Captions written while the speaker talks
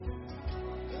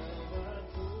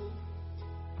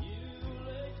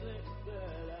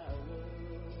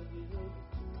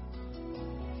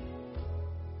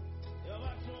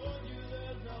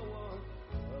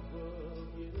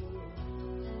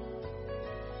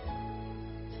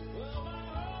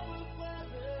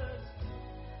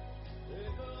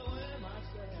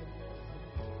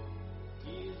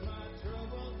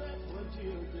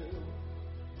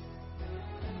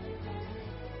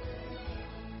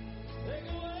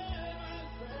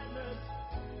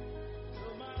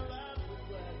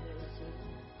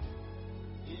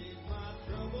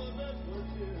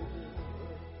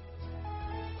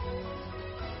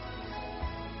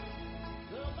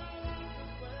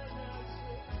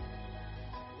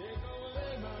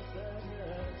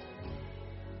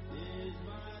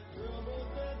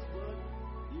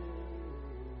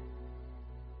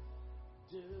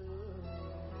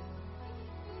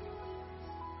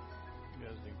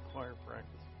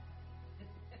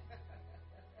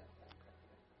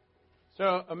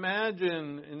So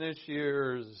imagine in this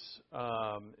year's,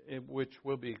 which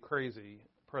will be crazy,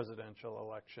 presidential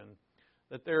election,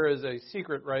 that there is a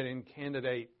secret write-in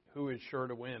candidate who is sure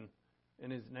to win,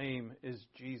 and his name is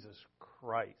Jesus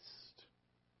Christ.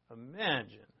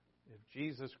 Imagine if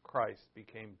Jesus Christ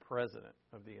became president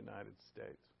of the United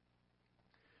States.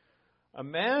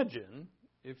 Imagine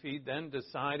if he then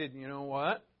decided, you know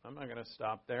what, I'm not going to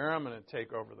stop there. I'm going to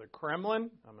take over the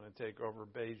Kremlin. I'm going to take over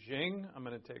Beijing. I'm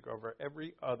going to take over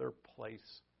every other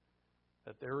place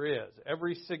that there is.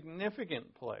 Every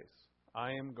significant place,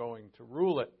 I am going to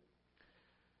rule it.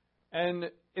 And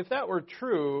if that were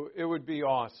true, it would be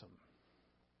awesome.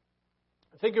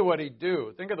 Think of what he'd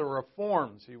do. Think of the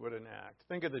reforms he would enact.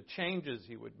 Think of the changes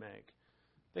he would make.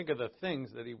 Think of the things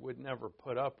that he would never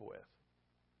put up with.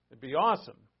 It'd be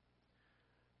awesome.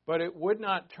 But it would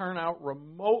not turn out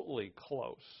remotely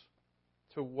close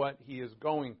to what he is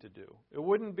going to do. It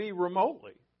wouldn't be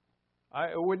remotely.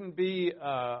 It wouldn't be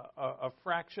a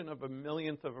fraction of a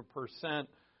millionth of a percent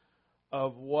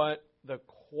of what the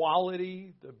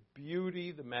quality, the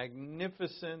beauty, the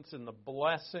magnificence, and the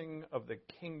blessing of the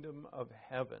kingdom of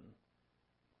heaven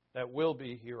that will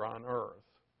be here on earth.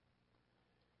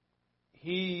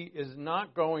 He is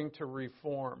not going to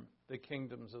reform the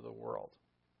kingdoms of the world.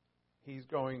 He's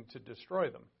going to destroy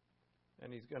them,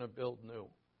 and he's going to build new,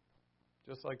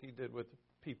 just like he did with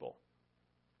people.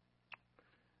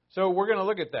 So we're going to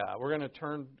look at that. We're going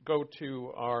to go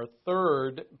to our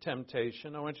third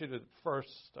temptation. I want you to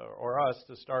us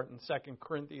to start in 2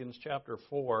 Corinthians chapter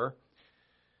 4,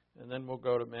 and then we'll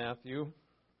go to Matthew,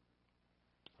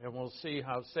 and we'll see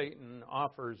how Satan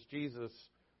offers Jesus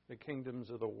the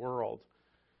kingdoms of the world.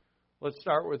 Let's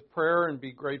start with prayer and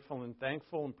be grateful and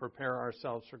thankful and prepare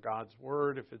ourselves for God's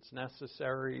Word. If it's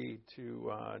necessary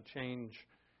to change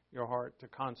your heart to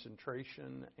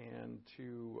concentration and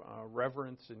to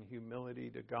reverence and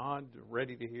humility to God,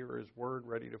 ready to hear His Word,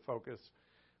 ready to focus.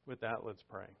 With that, let's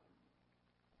pray.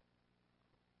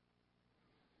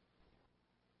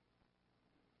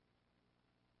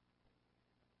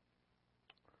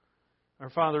 Our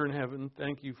Father in heaven,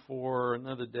 thank you for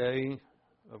another day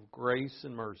of grace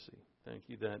and mercy. Thank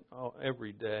you that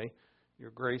every day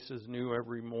your grace is new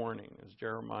every morning, as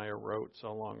Jeremiah wrote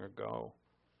so long ago.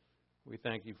 We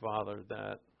thank you, Father,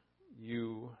 that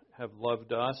you have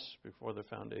loved us before the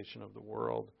foundation of the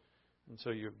world, and so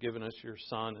you have given us your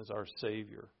Son as our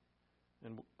Savior,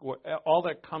 and all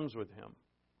that comes with Him.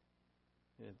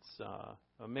 It's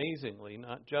amazingly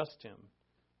not just Him.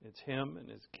 It's Him and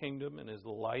His kingdom and His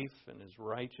life and His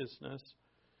righteousness,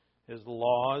 His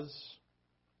laws,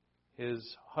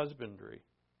 His husbandry.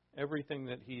 Everything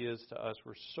that He is to us,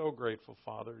 we're so grateful,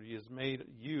 Father. He has made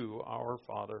you our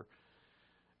Father.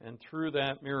 And through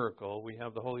that miracle, we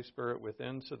have the Holy Spirit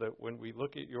within so that when we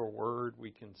look at your word,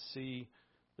 we can see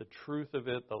the truth of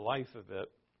it, the life of it.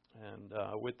 And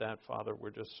with that, Father, we're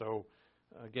just so,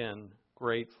 again,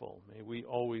 grateful. May we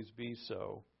always be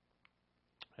so.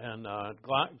 And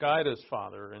guide us,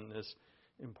 Father, in this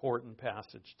important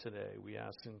passage today. We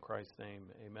ask in Christ's name,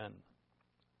 amen.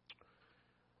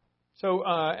 So,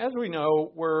 as we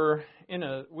know,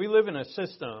 we live in a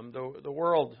system. The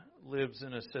world lives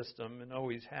in a system and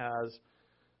always has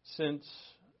since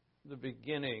the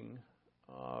beginning.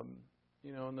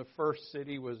 And the first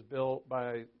city was built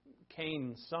by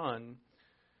Cain's son.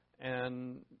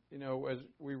 And, as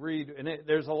we read, and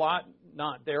there's a lot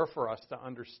not there for us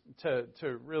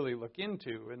to really look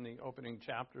into in the opening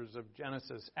chapters of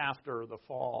Genesis after the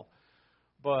fall.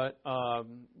 But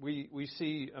we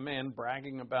see a man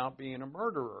bragging about being a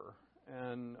murderer.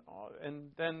 And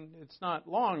then it's not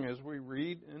long as we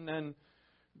read, and then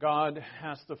God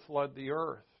has to flood the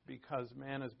earth because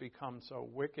man has become so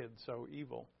wicked, so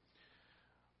evil.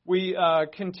 We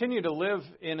continue to live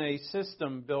in a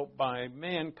system built by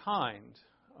mankind.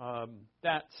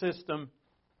 That system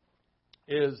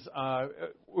is,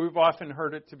 we've often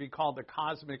heard it to be called the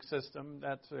cosmic system.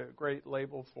 That's a great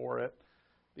label for it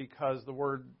because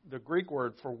the Greek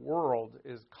word for world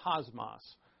is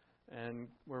cosmos, and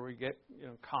where we get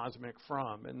cosmic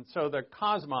from. And so the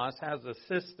cosmos has a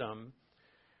system,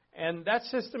 and that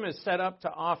system is set up to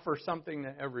offer something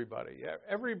to everybody.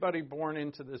 Everybody born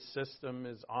into this system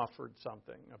is offered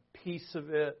something, a piece of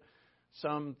it.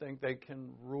 Some think they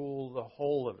can rule the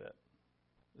whole of it.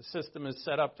 The system is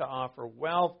set up to offer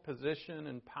wealth, position,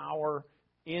 and power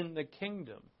in the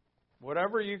kingdom.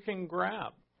 Whatever you can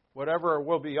grab, whatever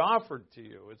will be offered to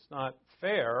you. It's not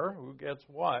fair who gets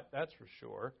what, that's for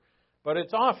sure. But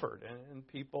it's offered, and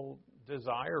people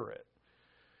desire it.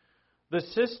 The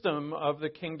system of the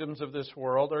kingdoms of this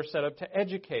world are set up to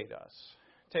educate us,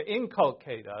 to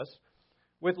inculcate us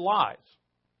with lies.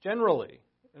 generally.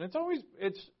 And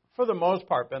it's for the most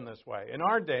part been this way. In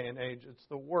our day and age, it's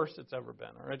the worst it's ever been.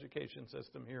 Our education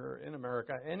system here in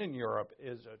America and in Europe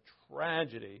is a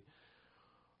tragedy.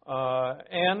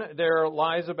 And there are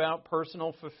lies about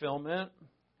personal fulfillment,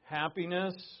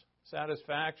 happiness,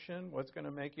 satisfaction, what's going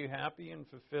to make you happy and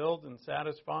fulfilled and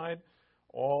satisfied,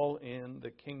 all in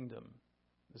the kingdom.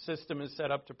 The system is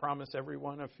set up to promise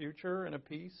everyone a future and a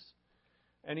peace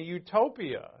and a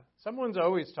utopia. Someone's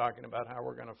always talking about how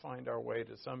we're going to find our way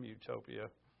to some utopia.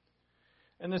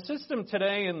 And the system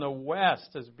today in the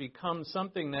West has become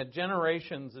something that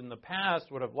generations in the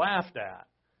past would have laughed at.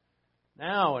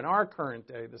 Now, in our current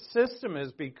day, the system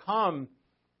has become,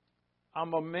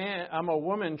 I'm a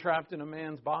woman trapped in a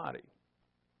man's body.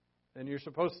 And you're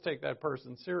supposed to take that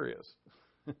person serious.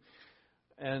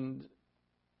 And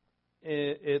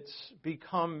it's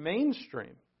become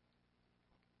mainstream.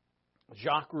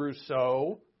 Jacques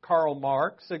Rousseau, Karl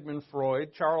Marx, Sigmund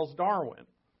Freud, Charles Darwin.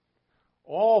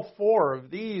 All four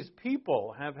of these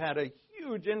people have had a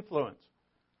huge influence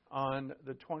on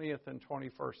the 20th and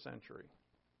 21st century.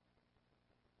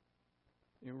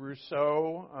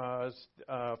 Rousseau's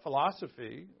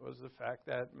philosophy was the fact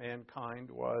that mankind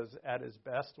was at his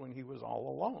best when he was all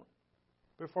alone,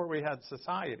 before we had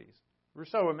societies.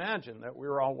 Rousseau imagined that we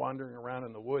were all wandering around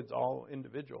in the woods, all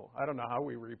individual. I don't know how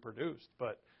we reproduced,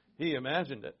 but he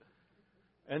imagined it.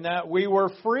 And that we were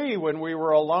free when we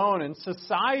were alone, and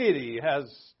society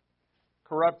has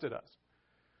corrupted us.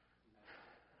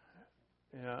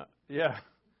 Yeah.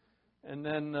 And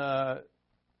then,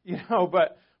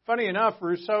 but funny enough,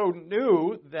 Rousseau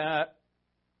knew that,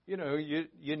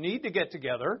 you need to get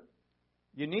together.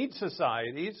 You need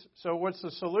societies. So what's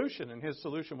the solution? And his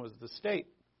solution was the state.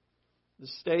 The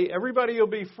state, everybody will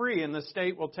be free, and the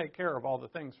state will take care of all the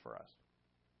things for us.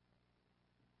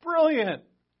 Brilliant.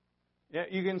 Yeah,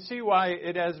 you can see why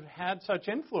it has had such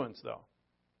influence, though.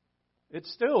 It's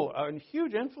still a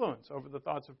huge influence over the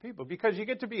thoughts of people, because you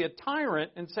get to be a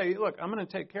tyrant and say, look, I'm going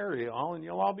to take care of you all, and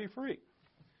you'll all be free.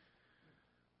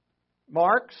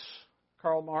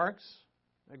 Karl Marx,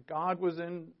 that God was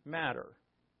in matter.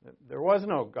 That there was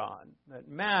no God. That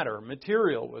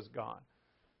material was God.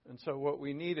 And so what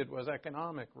we needed was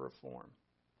economic reform.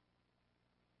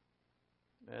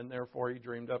 And therefore he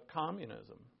dreamed up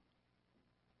communism.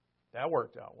 That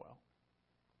worked out well.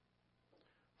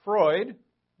 Freud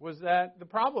was that the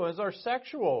problem is our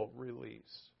sexual release.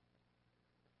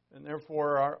 And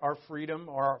therefore our freedom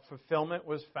or our fulfillment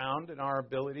was found in our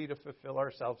ability to fulfill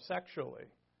ourselves sexually.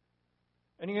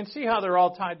 And you can see how they're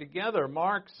all tied together.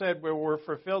 Marx said we're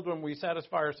fulfilled when we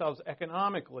satisfy ourselves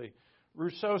economically.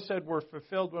 Rousseau said we're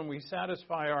fulfilled when we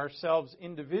satisfy ourselves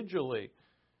individually.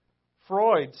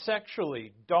 Freud,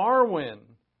 sexually. Darwin,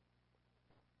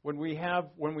 when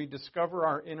we discover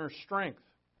our inner strength.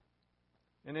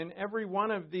 And in every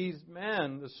one of these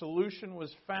men, the solution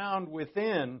was found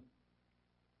within,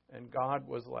 and God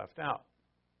was left out.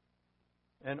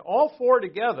 And all four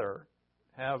together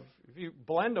have, if you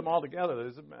blend them all together,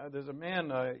 there's a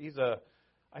man, I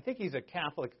think he's a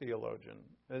Catholic theologian.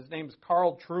 His name's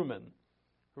Carl Trueman,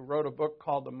 who wrote a book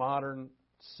called The Modern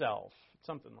Self.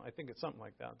 I think it's something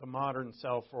like that. The Modern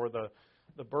Self, or the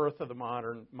birth of the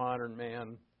modern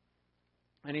man.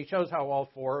 And he shows how all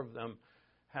four of them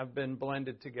have been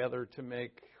blended together to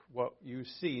make what you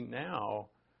see now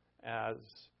as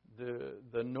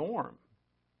the norm.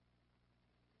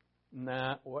 And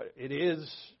that it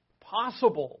is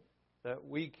possible that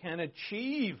we can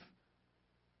achieve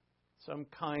some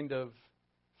kind of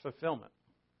fulfillment.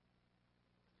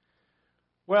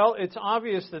 Well, it's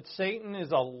obvious that Satan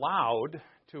is allowed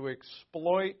to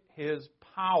exploit his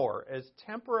power. As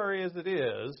temporary as it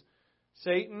is,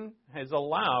 Satan has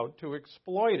allowed to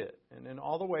exploit it. And in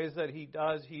all the ways that he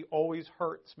does, he always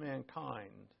hurts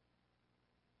mankind.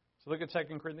 So look at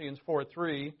 2 Corinthians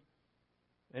 4:3.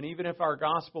 And even if our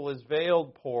gospel is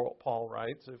veiled, Paul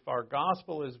writes, if our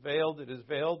gospel is veiled, it is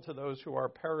veiled to those who are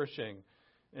perishing,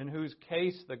 in whose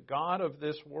case the God of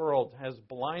this world has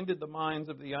blinded the minds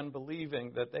of the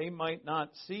unbelieving, that they might not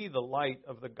see the light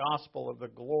of the gospel of the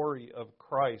glory of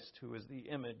Christ, who is the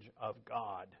image of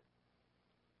God.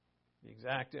 The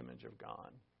exact image of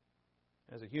God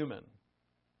as a human.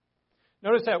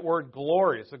 Notice that word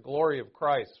glory. It's the glory of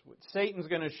Christ. Satan's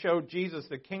going to show Jesus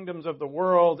the kingdoms of the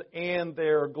world and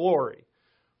their glory.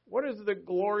 What is the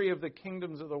glory of the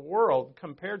kingdoms of the world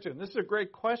compared to? And this is a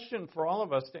great question for all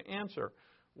of us to answer.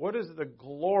 What is the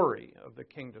glory of the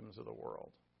kingdoms of the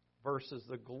world versus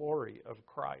the glory of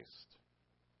Christ?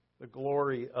 The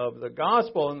glory of the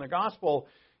gospel. And the gospel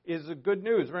is the good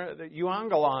news. Remember, the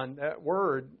euangelon, that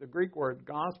word, the Greek word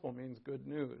gospel, means good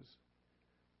news.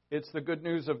 It's the good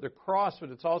news of the cross, but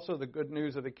it's also the good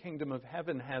news of the kingdom of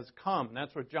heaven has come.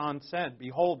 That's what John said.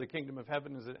 Behold, the kingdom of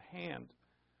heaven is at hand.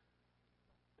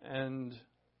 And,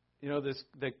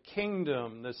 the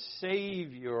kingdom, the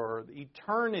Savior, the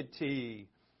eternity,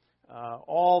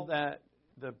 all that,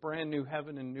 the brand new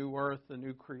heaven and new earth, the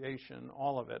new creation,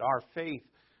 all of it, our faith,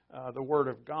 the Word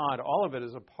of God, all of it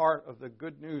is a part of the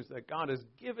good news that God has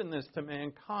given this to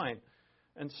mankind.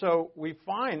 And so we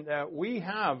find that we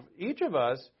have, each of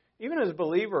us, even as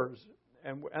believers,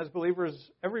 and as believers,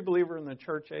 every believer in the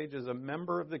church age is a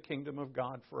member of the kingdom of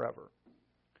God forever.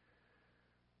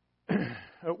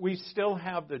 We still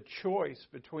have the choice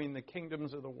between the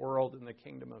kingdoms of the world and the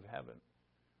kingdom of heaven.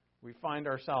 We find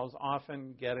ourselves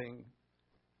often getting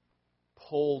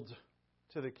pulled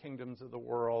to the kingdoms of the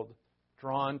world,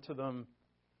 drawn to them,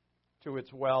 to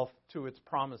its wealth, to its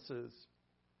promises,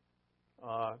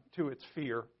 to its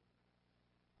fear.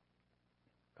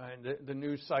 And the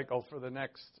news cycle for the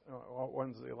next,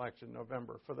 when's the election?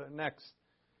 November. For the next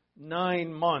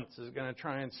 9 months is going to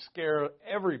try and scare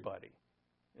everybody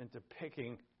into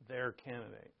picking their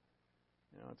candidate.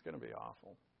 It's going to be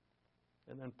awful.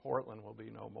 And then Portland will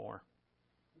be no more.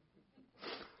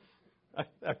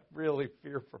 I really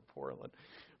fear for Portland.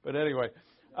 But anyway,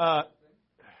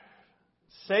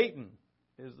 Satan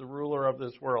is the ruler of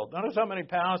this world. Notice how many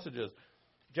passages.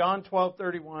 John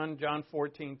 12:31, John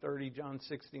 14:30, John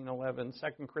 16:11,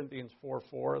 2 Corinthians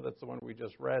 4:4, that's the one we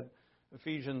just read.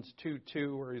 Ephesians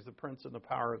 2:2, where he's the prince and the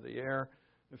power of the air.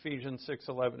 Ephesians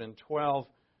 6:11 and 12,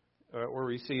 where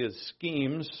we see his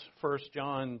schemes. 1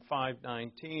 John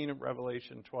 5:19,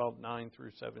 Revelation 12:9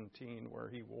 through 17, where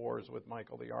he wars with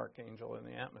Michael the archangel in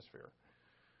the atmosphere.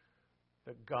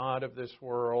 The God of this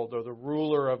world, or the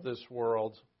ruler of this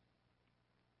world.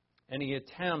 And he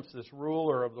attempts, this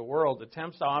ruler of the world,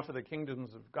 attempts to offer the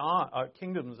kingdoms of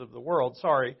the world,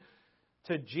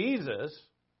 to Jesus,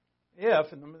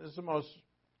 and this is the most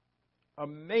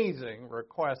amazing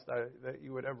request that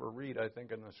you would ever read, I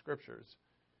think, in the Scriptures,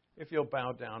 if you'll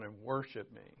bow down and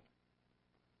worship me.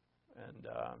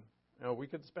 And we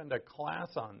could spend a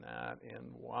class on that.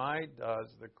 And why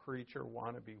does the creature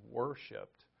want to be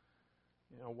worshipped?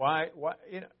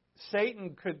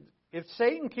 Satan could. If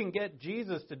Satan can get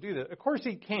Jesus to do this, of course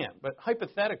he can't, but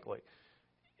hypothetically,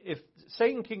 if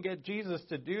Satan can get Jesus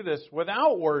to do this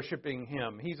without worshiping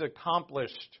him, he's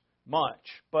accomplished much.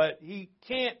 But he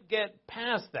can't get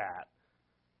past that.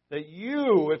 That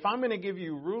if I'm going to give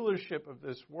you rulership of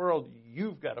this world,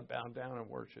 you've got to bow down and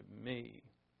worship me.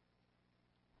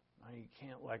 Now, you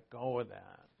can't let go of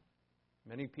that.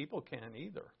 Many people can't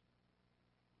either.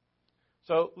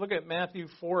 So look at Matthew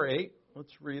 4:8.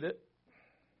 Let's read it.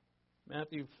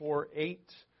 Matthew 4:8.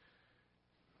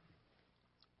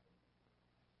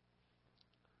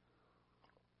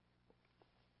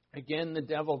 Again, the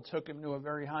devil took him to a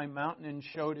very high mountain and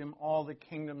showed him all the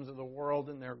kingdoms of the world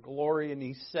and their glory. And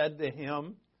he said to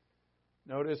him,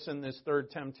 notice in this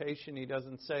third temptation, he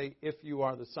doesn't say, if you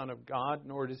are the Son of God,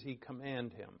 nor does he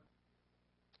command him.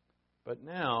 But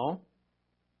now,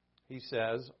 he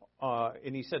says,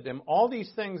 and he said to him, all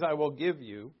these things I will give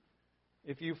you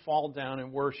if you fall down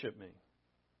and worship me.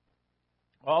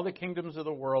 All the kingdoms of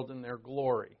the world and their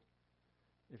glory.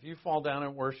 If you fall down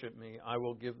and worship me, I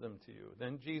will give them to you.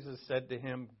 Then Jesus said to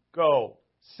him, go,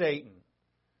 Satan,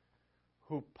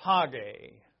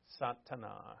 hupage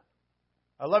satana.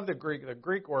 I love the Greek. The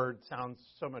Greek word sounds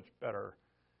so much better.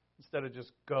 Instead of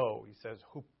just go, he says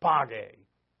hupage.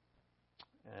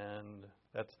 And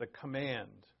that's the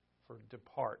command for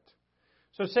depart.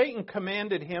 So Satan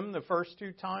commanded him the first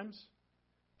 2 times.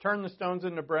 Turn the stones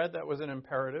into bread, that was an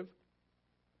imperative.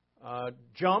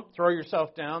 Jump, throw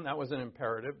yourself down, that was an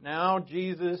imperative. Now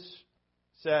Jesus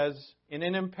says, in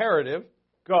an imperative,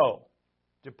 go,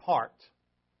 depart.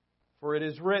 For it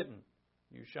is written,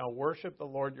 you shall worship the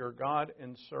Lord your God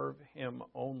and serve him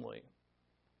only.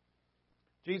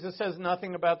 Jesus says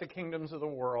nothing about the kingdoms of the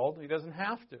world. He doesn't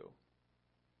have to.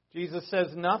 Jesus says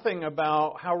nothing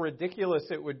about how ridiculous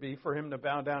it would be for him to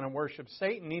bow down and worship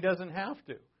Satan. He doesn't have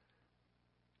to.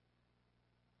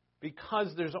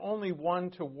 Because there's only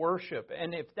one to worship.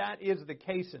 And if that is the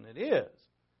case, and it is,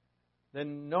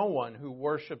 then no one who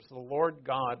worships the Lord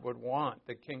God would want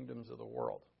the kingdoms of the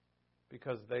world,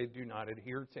 because they do not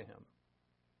adhere to him.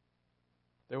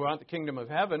 They want the kingdom of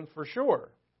heaven for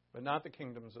sure, but not the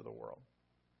kingdoms of the world.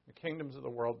 The kingdoms of the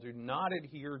world do not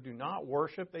adhere, do not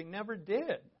worship. They never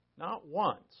did. Not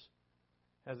once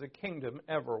has a kingdom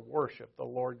ever worshipped the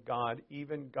Lord God,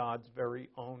 even God's very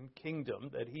own kingdom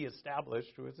that he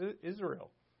established to Israel.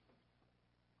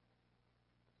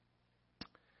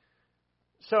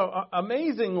 So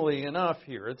amazingly enough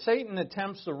here, Satan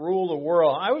attempts to rule the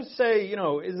world. I would say,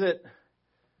 is it,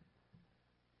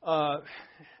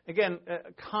 again,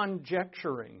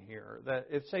 conjecturing here, that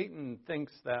if Satan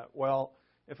thinks that, well,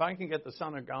 if I can get the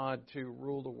Son of God to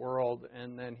rule the world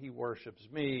and then he worships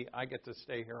me, I get to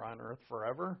stay here on earth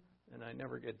forever and I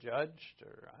never get judged,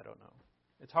 or I don't know.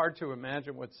 It's hard to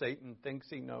imagine what Satan thinks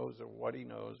he knows or what he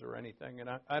knows or anything, and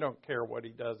I don't care what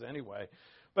he does anyway.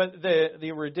 But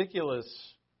the ridiculous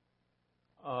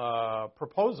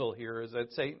proposal here is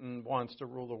that Satan wants to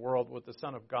rule the world with the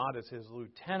Son of God as his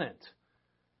lieutenant,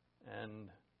 and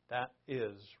that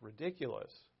is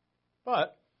ridiculous.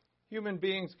 But human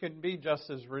beings can be just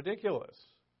as ridiculous.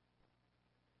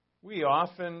 We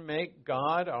often make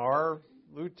God our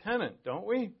lieutenant, don't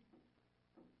we?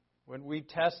 When we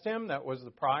test him, that was the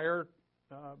prior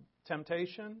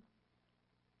temptation.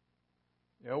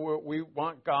 We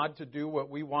want God to do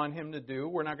what we want him to do.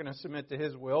 We're not going to submit to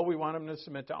his will. We want him to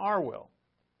submit to our will.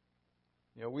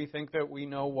 We think that we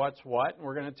know what's what, and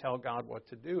we're going to tell God what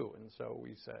to do. And so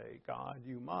we say, God,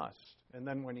 you must. And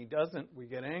then when he doesn't, we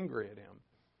get angry at him.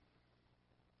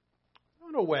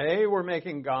 In a way, we're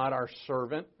making God our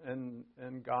servant, and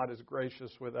God is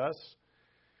gracious with us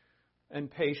and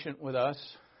patient with us,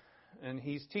 and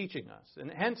he's teaching us.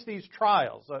 And hence these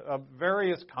trials of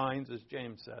various kinds, as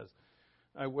James says,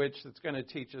 which it's going to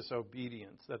teach us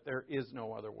obedience, that there is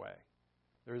no other way.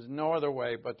 There is no other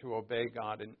way but to obey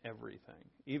God in everything,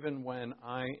 even when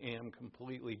I am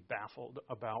completely baffled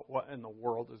about what in the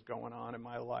world is going on in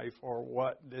my life, or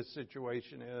what this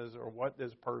situation is, or what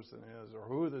this person is, or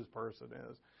who this person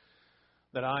is,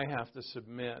 that I have to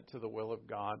submit to the will of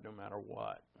God no matter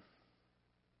what.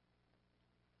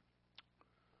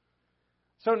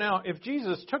 So now, if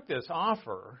Jesus took this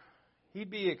offer, he'd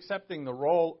be accepting the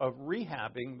role of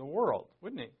rehabbing the world,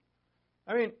 wouldn't he?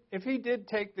 I mean, if he did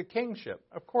take the kingship,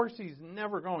 of course he's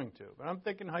never going to, but I'm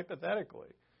thinking hypothetically.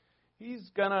 He's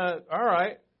going to, all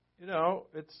right,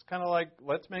 it's kind of like,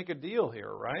 let's make a deal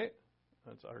here, right?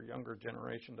 That's our younger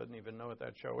generation doesn't even know what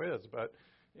that show is, but,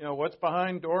 what's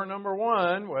behind door number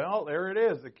one? Well, there it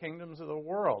is, the kingdoms of the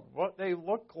world. What they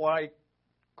look like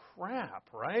crap,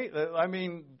 right? I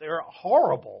mean, they're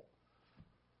horrible.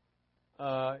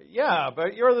 Yeah,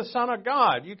 but you're the Son of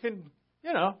God. You can,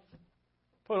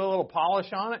 put a little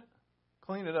polish on it,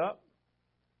 clean it up,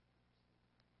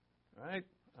 right?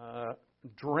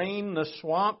 Drain the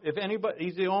swamp. If anybody,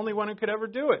 he's the only one who could ever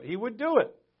do it. He would do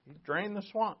it. He'd drain the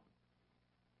swamp.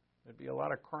 There'd be a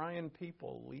lot of crying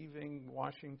people leaving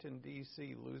Washington,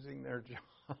 D.C., losing their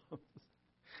jobs.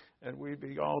 And we'd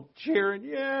be all cheering,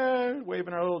 yeah,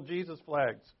 waving our little Jesus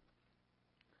flags.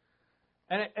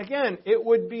 And again, it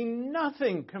would be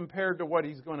nothing compared to what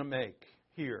he's going to make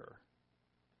here.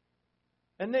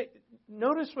 And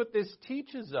notice what this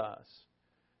teaches us.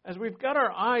 As we've got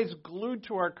our eyes glued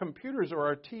to our computers or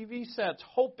our TV sets,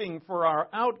 hoping for our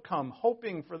outcome,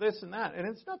 hoping for this and that. And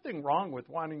it's nothing wrong with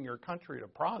wanting your country to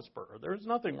prosper. There's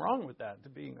nothing wrong with that, to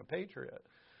being a patriot.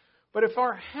 But if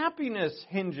our happiness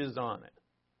hinges on it,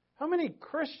 how many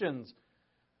Christians,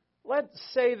 let's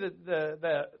say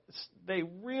that they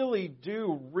really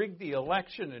do rig the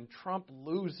election and Trump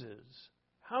loses,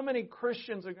 how many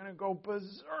Christians are going to go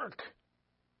berserk?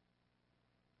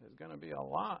 There's going to be a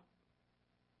lot.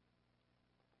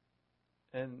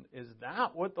 And is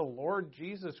that what the Lord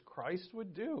Jesus Christ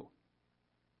would do?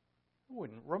 He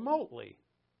wouldn't remotely.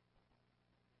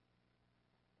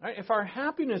 Right? If our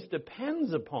happiness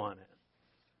depends upon it,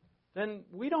 then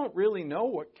we don't really know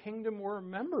what kingdom we're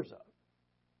members of.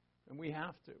 And we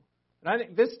have to. And I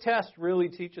think this test really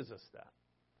teaches us that.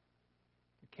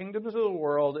 The kingdoms of the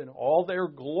world in all their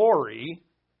glory,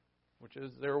 which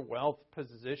is their wealth,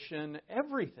 position,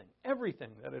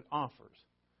 everything that it offers,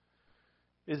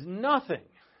 is nothing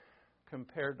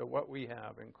compared to what we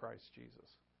have in Christ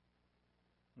Jesus.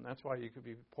 And that's why you could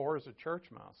be poor as a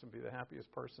church mouse and be the happiest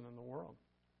person in the world.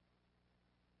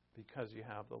 Because you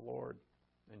have the Lord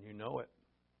and you know it.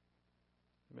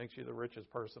 It makes you the richest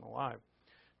person alive.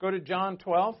 Go to John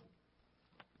 12.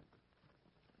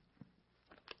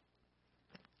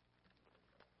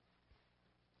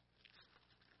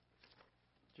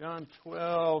 John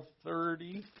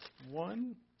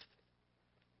 12:31.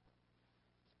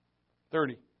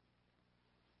 30.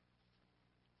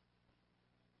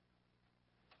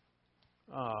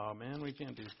 Oh, man, we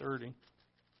can't do 30.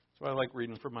 That's why I like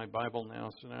reading from my Bible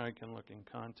now, so now I can look in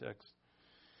context.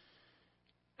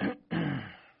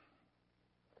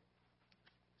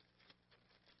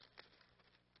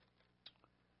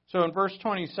 So in verse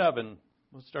 27,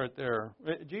 we'll start there.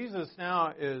 Jesus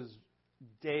now is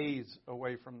days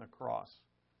away from the cross.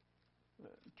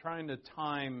 trying to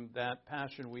time that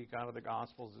Passion Week out of the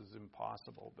Gospels is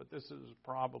impossible. But this is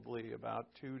probably about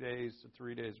 2 days to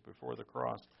 3 days before the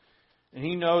cross. And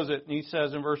he knows it, and he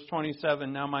says in verse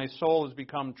 27, "Now my soul has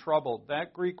become troubled."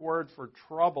 That Greek word for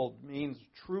troubled means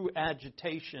true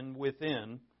agitation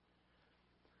within.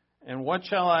 "And what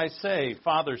shall I say?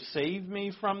 Father, save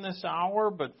me from this hour,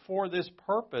 but for this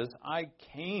purpose I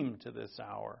came to this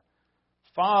hour.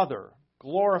 Father,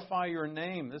 glorify your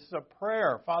name." This is a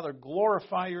prayer. Father,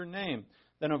 glorify your name.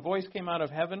 Then a voice came out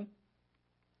of heaven,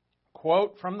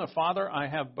 quote, "From the Father I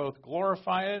have both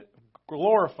glorified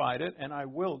it, and I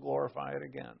will glorify it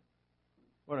again."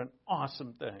 What an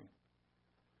awesome thing.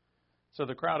 So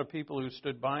the crowd of people who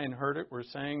stood by and heard it were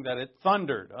saying that it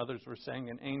thundered. Others were saying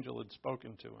an angel had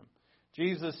spoken to him.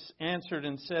 Jesus answered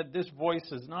and said, "This voice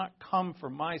has not come for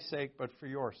my sake, but for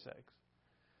your sakes."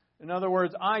 In other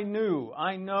words, I know,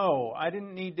 I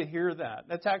didn't need to hear that.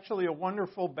 That's actually a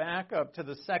wonderful backup to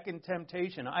the second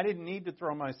temptation. I didn't need to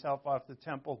throw myself off the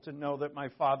temple to know that my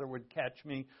Father would catch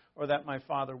me or that my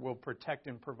Father will protect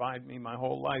and provide me my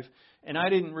whole life. And I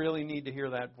didn't really need to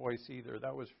hear that voice either.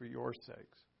 That was for your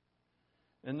sakes.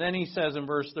 And then he says in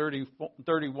verse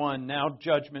 31, "Now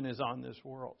judgment is on this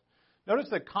world." Notice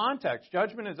the context.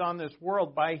 Judgment is on this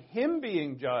world by him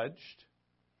being judged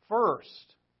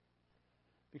first,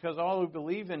 because all who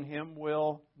believe in him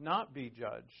will not be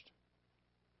judged.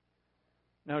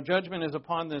 Now judgment is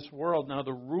upon this world. Now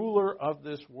the ruler of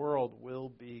this world will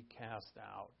be cast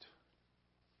out.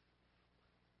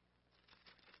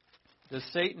 Does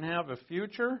Satan have a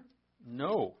future?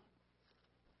 No.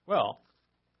 Well,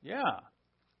 yeah,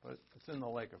 but it's in the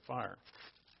lake of fire.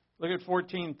 Look at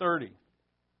 14:30.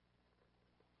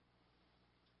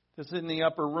 This is in the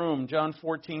upper room, John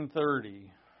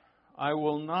 14:30. "I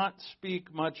will not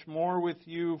speak much more with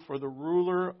you, for the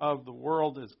ruler of the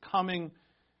world is coming,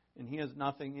 and he has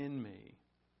nothing in me."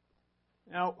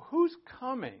 Now, who's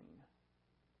coming?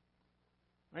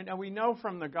 Right now, we know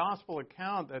from the gospel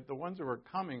account that the ones who are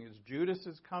coming is Judas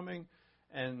is coming,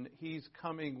 and he's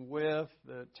coming with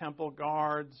the temple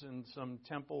guards and some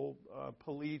temple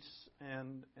police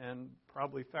and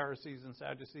probably Pharisees and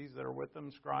Sadducees that are with them,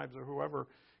 scribes or whoever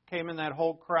came in that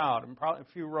whole crowd, and probably a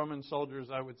few Roman soldiers,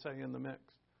 I would say, in the mix.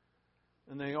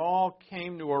 And they all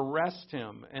came to arrest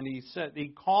him, and he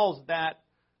calls that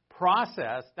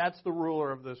process, that's the ruler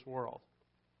of this world,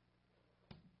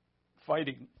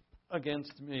 fighting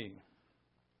against me.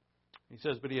 He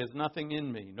says, "But he has nothing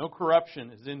in me. No corruption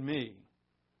is in me."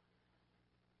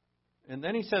 And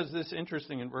then he says this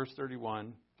interesting in verse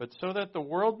 31, "But so that the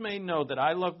world may know that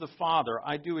I love the Father,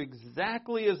 I do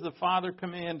exactly as the Father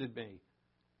commanded me."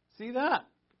 See that?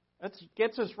 That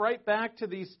gets us right back to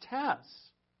these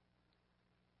tests.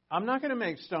 I'm not going to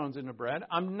make stones into bread.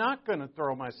 I'm not going to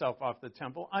throw myself off the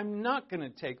temple. I'm not going to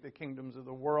take the kingdoms of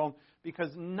the world,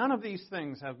 because none of these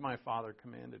things have my Father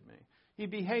commanded me. He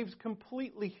behaves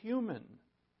completely human.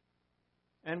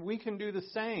 And we can do the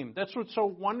same. That's what's so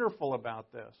wonderful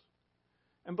about this.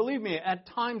 And believe me, at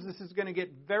times this is going to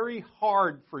get very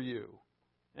hard for you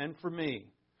and for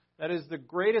me. That is the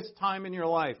greatest time in your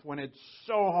life, when it's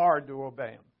so hard to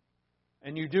obey him.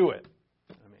 And you do it.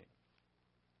 I mean,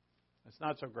 it's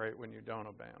not so great when you don't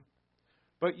obey him.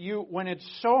 But when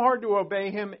it's so hard to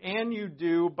obey him and you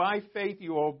do, by faith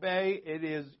you obey,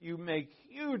 you make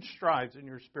huge strides in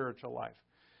your spiritual life.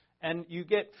 And you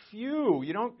get few.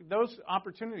 Those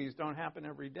opportunities don't happen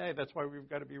every day. That's why we've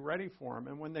got to be ready for them.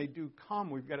 And when they do come,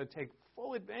 we've got to take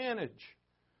full advantage.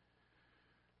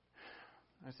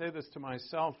 I say this to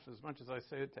myself as much as I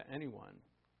say it to anyone.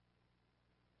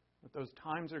 That those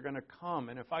times are going to come.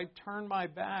 And if I turn my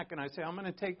back and I say, I'm going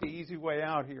to take the easy way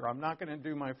out here, I'm not going to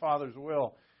do my Father's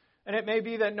will. And it may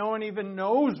be that no one even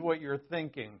knows what you're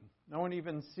thinking. No one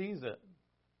even sees it.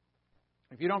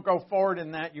 If you don't go forward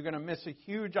in that, you're going to miss a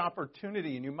huge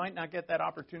opportunity, and you might not get that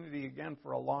opportunity again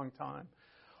for a long time.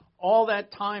 All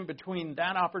that time between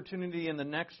that opportunity and the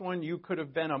next one, you could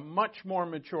have been a much more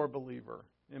mature believer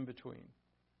in between.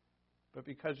 But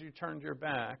because you turned your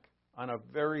back on a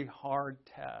very hard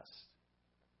test,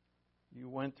 you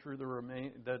went through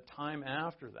the time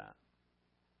after that.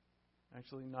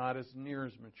 Actually, not as near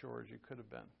as mature as you could have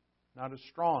been. Not as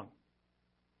strong.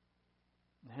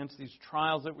 And hence, these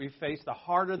trials that we face, the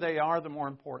harder they are, the more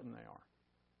important they are.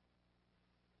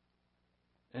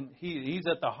 And he's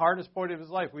at the hardest point of his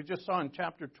life. We just saw in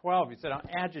chapter 12, he said, "I'm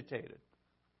agitated,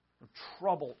 I'm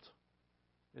troubled."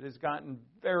 It has gotten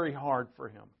very hard for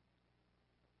him.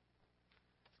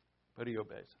 But he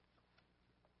obeys.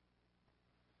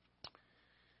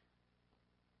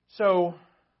 So,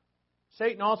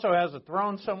 Satan also has a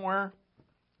throne somewhere.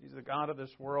 He's the god of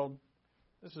this world.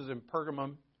 This is in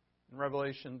Pergamum. In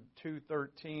Revelation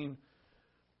 2:13,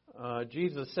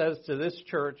 Jesus says to this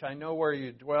church, I know where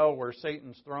you dwell, where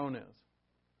Satan's throne is.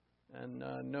 And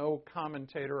no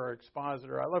commentator or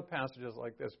expositor. I love passages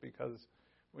like this because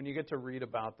when you get to read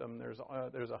about them, there's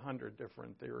 100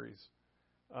 different theories.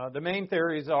 The main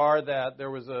theories are that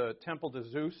there was a temple to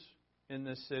Zeus in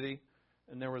this city,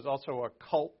 and there was also a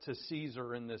cult to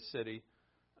Caesar in this city,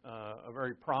 a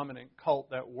very prominent cult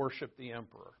that worshipped the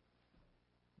emperor.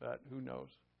 But who knows?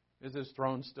 Is his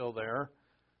throne still there?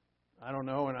 I don't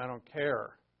know, and I don't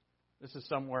care. This is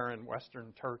somewhere in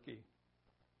Western Turkey.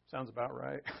 Sounds about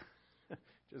right.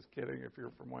 Just kidding if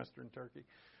you're from Western Turkey.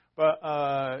 But,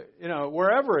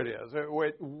 wherever it is.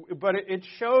 But it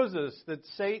shows us that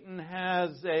Satan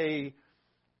has a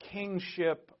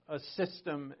kingship, a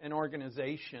system, an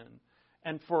organization.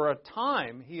 And for a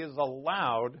time, he is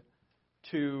allowed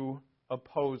to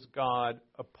oppose God,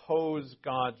 oppose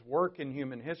God's work in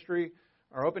human history.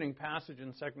 Our opening passage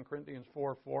in 2 Corinthians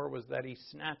 4:4 was that he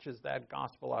snatches that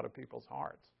gospel out of people's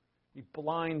hearts. He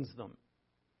blinds them.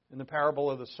 In the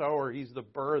parable of the sower, he's the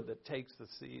bird that takes the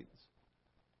seeds.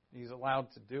 He's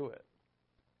allowed to do it.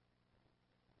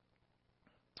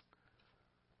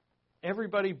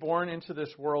 Everybody born into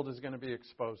this world is going to be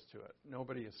exposed to it.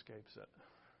 Nobody escapes it.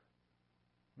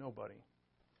 Nobody.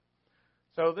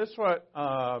 So this is what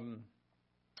Donald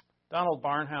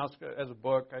Barnhouse, as a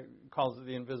book, calls it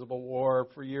The Invisible War.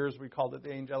 For years we called it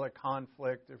the Angelic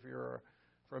Conflict. If you're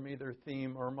from either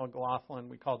Theme or McLaughlin,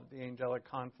 we called it the Angelic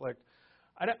Conflict.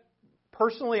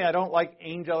 Personally, I don't like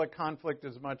angelic conflict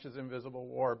as much as invisible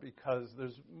war because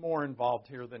there's more involved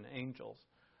here than angels.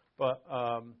 But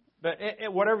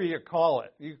whatever you call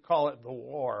it the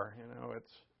war.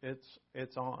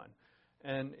 It's on,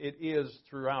 and it is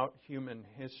throughout human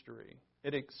history.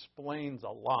 It explains a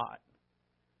lot.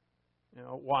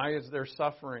 Why is there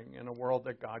suffering in a world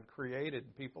that God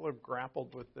created? People have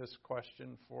grappled with this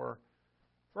question for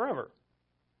forever.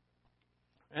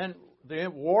 And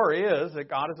the war is that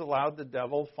God has allowed the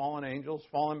devil, fallen angels,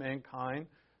 fallen mankind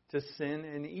to sin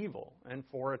and evil, and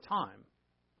for a time.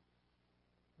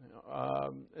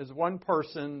 As one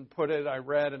person put it, I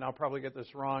read, and I'll probably get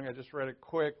this wrong, I just read it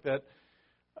quick, that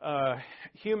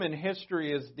human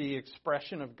history is the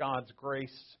expression of God's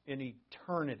grace in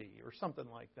eternity, or something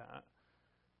like that.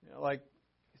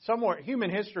 Somewhere, human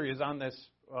history is on this,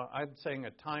 I'm saying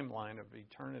a timeline of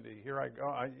eternity. Here I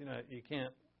go. You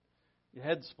can't. Your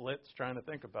head splits trying to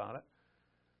think about it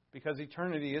because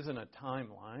eternity isn't a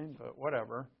timeline, but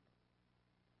whatever.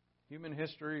 Human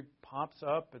history pops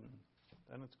up and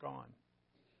then it's gone.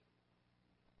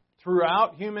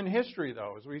 Throughout human history,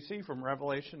 though, as we see from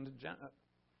Revelation to Genesis.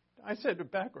 I said it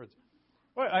backwards.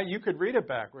 Well, you could read it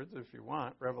backwards if you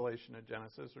want, Revelation to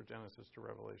Genesis or Genesis to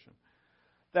Revelation.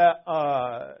 That,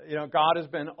 God has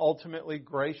been ultimately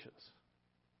gracious,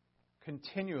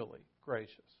 continually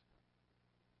gracious.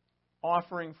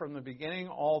 Offering from the beginning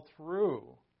all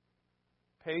through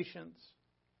patience,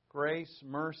 grace,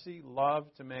 mercy,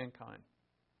 love to mankind.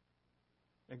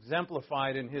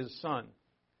 Exemplified in His Son.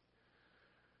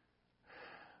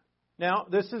 Now,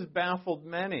 this has baffled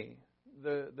many.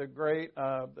 The great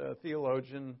the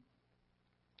theologian,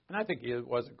 and I think he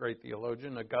was a great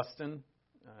theologian, Augustine.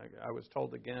 I was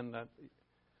told again that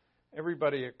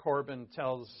everybody at Corbin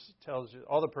tells you,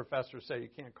 all the professors say you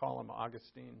can't call him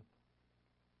Augustine.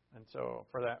 And so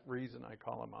for that reason, I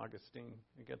call him Augustine.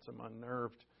 It gets him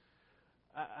unnerved.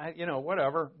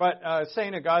 Whatever. But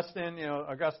St. Augustine,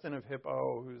 Augustine of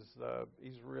Hippo,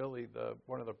 he's really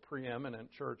one of the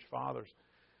preeminent church fathers.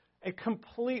 It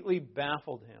completely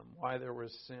baffled him why there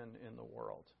was sin in the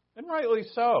world. And rightly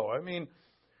so. I mean,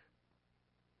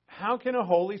 how can a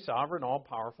holy, sovereign,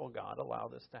 all-powerful God allow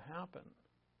this to happen?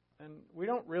 And we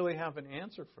don't really have an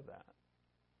answer for that.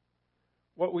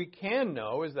 What we can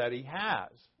know is that He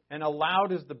has. And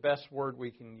allowed is the best word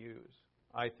we can use,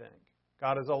 I think.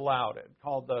 God has allowed it,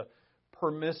 called the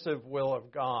permissive will of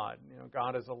God.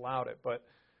 God has allowed it. But,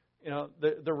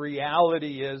 the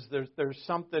reality is there's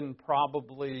something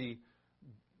probably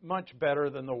much better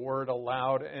than the word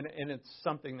allowed, and it's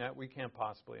something that we can't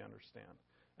possibly understand.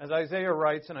 As Isaiah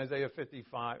writes in Isaiah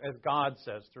 55, as God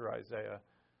says through Isaiah,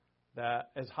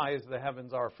 that as high as the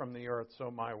heavens are from the earth,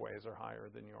 so my ways are higher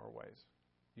than your ways.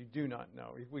 You do not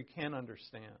know. We can't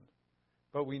understand,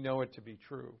 but we know it to be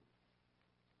true.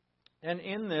 And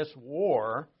in this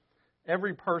war,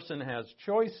 every person has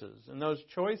choices, and those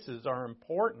choices are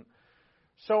important.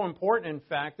 So important, in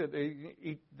fact, that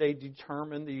they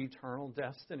determine the eternal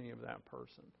destiny of that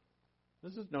person.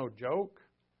 This is no joke.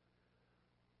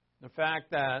 The fact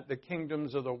that the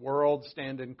kingdoms of the world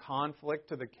stand in conflict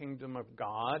to the kingdom of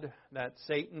God, that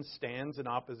Satan stands in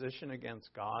opposition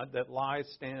against God, that lies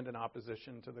stand in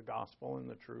opposition to the gospel and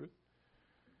the truth.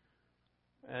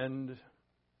 And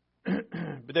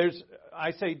but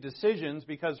I say decisions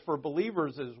because for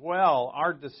believers as well,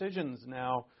 our decisions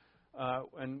now,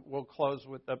 and we'll close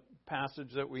with the passage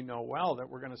that we know well, that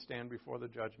we're going to stand before the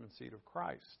judgment seat of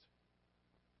Christ.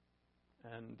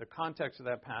 And the context of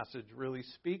that passage really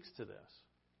speaks to this,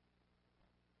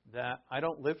 that I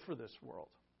don't live for this world.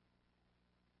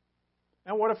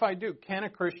 And what if I do? Can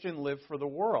a Christian live for the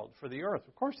world, for the earth?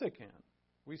 Of course they can.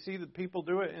 We see that people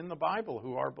do it in the Bible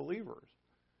who are believers.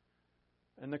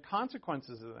 And the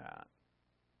consequences of that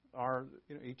are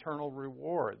eternal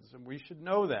rewards. And we should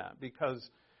know that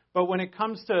but when it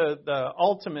comes to the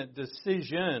ultimate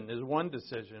decision, is one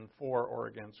decision for or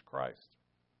against Christ.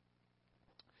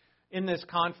 In this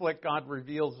conflict, God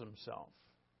reveals himself.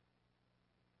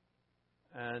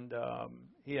 And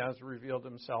he has revealed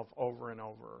himself over and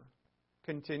over.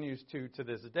 Continues to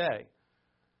this day.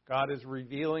 God is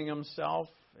revealing himself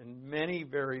in many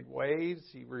varied ways.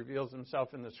 He reveals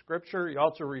himself in the Scripture. He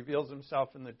also reveals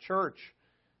himself in the church.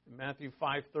 In Matthew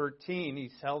 5:13, he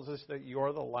tells us that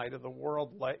you're the light of the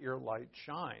world. Let your light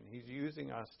shine. He's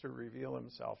using us to reveal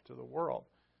himself to the world.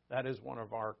 That is one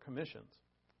of our commissions.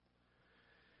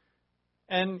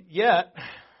 And yet,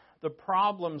 the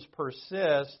problems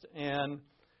persist, and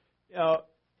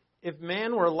if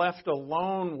man were left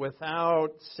alone without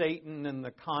Satan and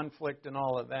the conflict and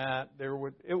all of that,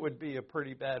 it would be a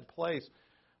pretty bad place.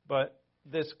 But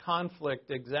this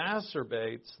conflict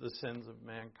exacerbates the sins of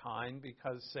mankind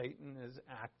because Satan is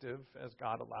active as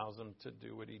God allows him to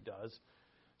do what he does.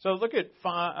 So look at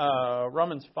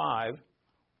Romans 5.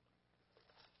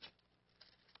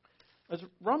 As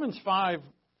Romans 5...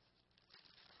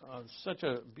 such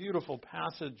a beautiful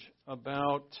passage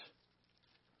about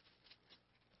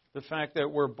the fact that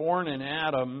we're born in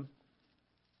Adam,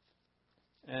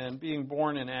 and being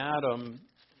born in Adam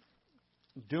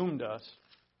doomed us,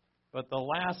 but the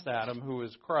last Adam, who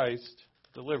is Christ,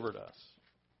 delivered us.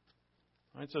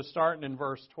 All right, so starting in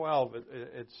verse 12,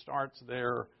 it starts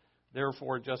there.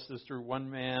 Therefore, just as through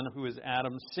one man, who is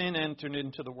Adam, sin entered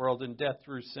into the world, and death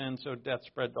through sin, so death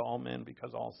spread to all men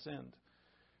because all sinned.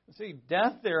 See,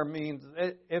 death there means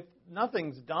that if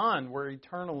nothing's done, we're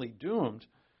eternally doomed.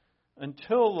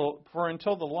 Until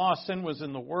the law, sin was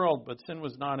in the world, but sin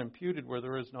was not imputed where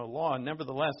there is no law.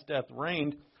 Nevertheless, death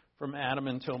reigned from Adam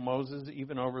until Moses,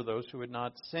 even over those who had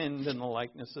not sinned in the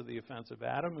likeness of the offense of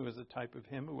Adam, who was a type of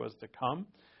him who was to come.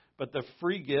 But the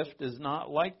free gift is not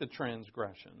like the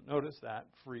transgression. Notice that,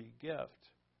 free gift.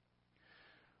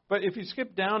 But if you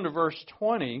skip down to verse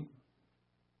 20...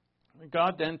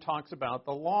 God then talks about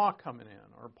the law coming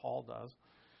in, or Paul does.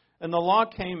 And the law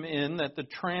came in that the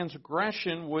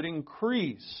transgression would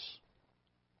increase.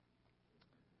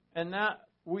 And that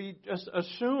we just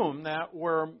assume that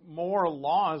where more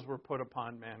laws were put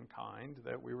upon mankind,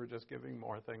 that we were just giving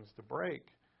more things to break.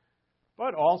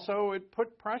 But also it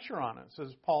put pressure on us,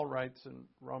 as Paul writes in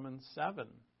Romans 7.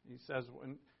 He says,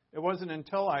 it wasn't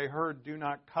until I heard do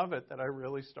not covet that I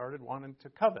really started wanting to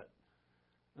covet.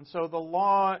 And so the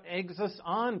law eggs us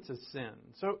on to sin.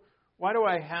 So why do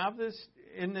I have this?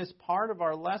 In this part of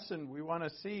our lesson, we want to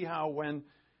see how when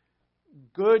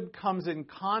good comes in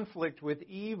conflict with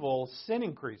evil, sin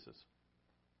increases.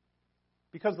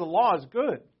 Because the law is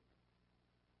good.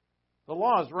 The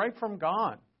law is right from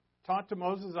God. Taught to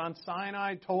Moses on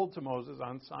Sinai, told to Moses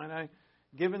on Sinai,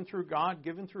 given through God,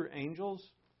 given through angels.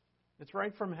 It's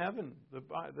right from heaven.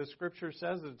 The Scripture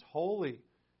says it's holy.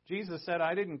 Jesus said,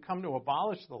 I didn't come to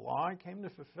abolish the law, I came to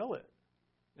fulfill it.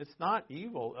 It's not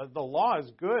evil. The law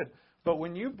is good. But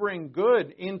when you bring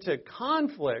good into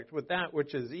conflict with that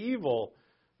which is evil,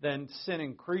 then sin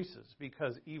increases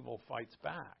because evil fights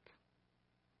back.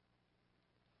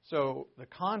 So the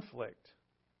conflict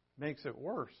makes it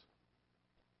worse.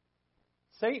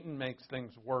 Satan makes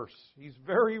things worse. He's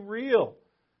very real.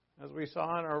 As we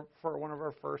saw in one of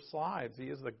our first slides, he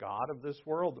is the god of this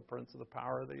world, the prince of the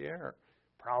power of the air.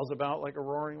 Prowls about like a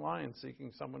roaring lion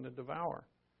seeking someone to devour.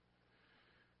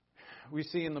 We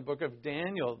see in the book of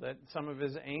Daniel that some of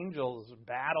his angels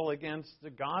battle against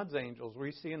God's angels.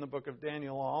 We see in the book of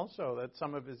Daniel also that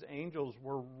some of his angels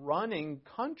were running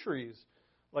countries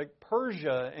like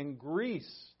Persia and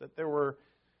Greece, that there were,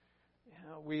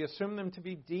 we assume them to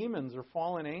be demons or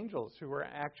fallen angels who were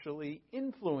actually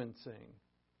influencing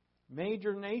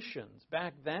major nations.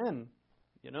 Back then,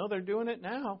 they're doing it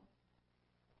now.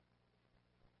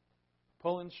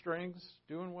 Pulling strings,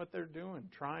 doing what they're doing,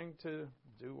 trying to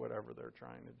do whatever they're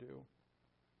trying to do.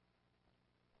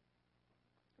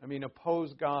 I mean,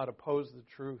 oppose God, oppose the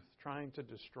truth, trying to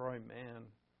destroy man.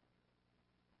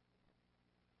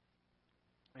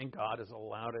 And God has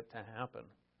allowed it to happen.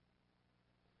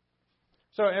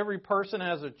 So every person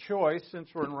has a choice.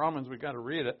 Since we're in Romans, we've got to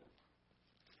read it.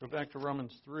 Go back to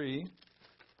Romans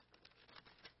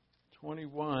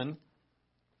 3:21.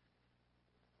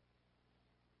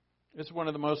 It's one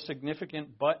of the most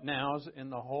significant but nows in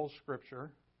the whole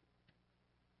Scripture.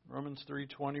 Romans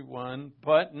 3:21.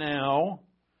 But now,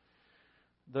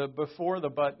 before the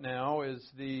but now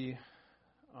is the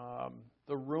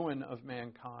ruin of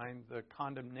mankind, the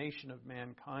condemnation of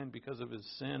mankind because of his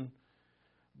sin.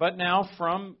 But now,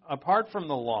 apart from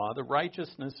the law, the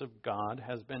righteousness of God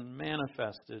has been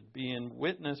manifested, being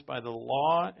witnessed by the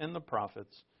law and the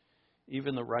prophets,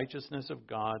 even the righteousness of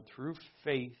God through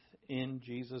faith in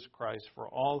Jesus Christ for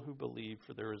all who believe,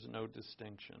 for there is no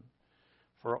distinction.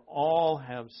 For all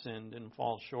have sinned and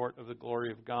fall short of the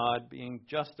glory of God, being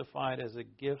justified as a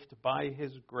gift by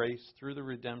His grace through the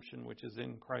redemption which is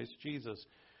in Christ Jesus,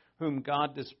 whom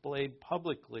God displayed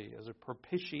publicly as a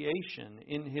propitiation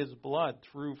in His blood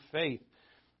through faith.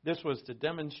 This was to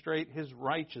demonstrate His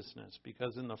righteousness,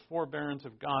 because in the forbearance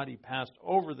of God He passed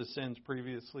over the sins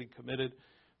previously committed,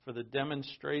 for the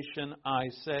demonstration, I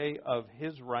say, of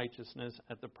His righteousness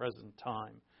at the present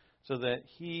time, so that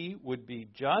He would be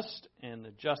just and the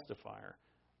justifier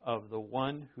of the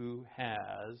one who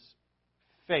has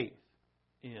faith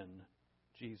in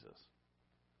Jesus.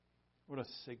 What a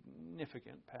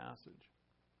significant passage.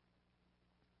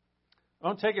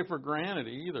 Don't take it for granted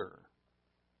either.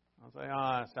 I'll say,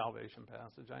 salvation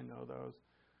passage, I know those.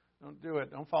 Don't do it.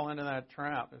 Don't fall into that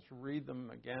trap. Just read them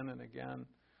again and again.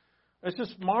 It's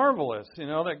just marvelous,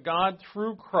 that God,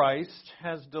 through Christ,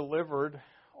 has delivered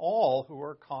all who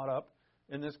are caught up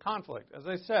in this conflict. As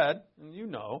I said, and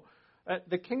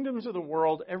the kingdoms of the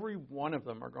world, every one of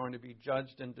them are going to be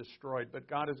judged and destroyed, but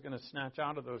God is going to snatch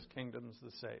out of those kingdoms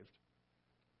the saved.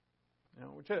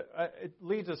 Which it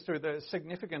leads us to the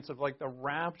significance of the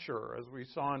rapture, as we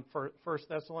saw in 1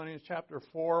 Thessalonians chapter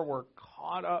 4. We're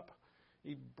caught up.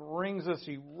 He brings us,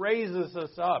 He raises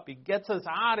us up. He gets us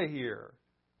out of here.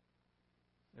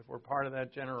 If we're part of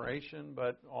that generation,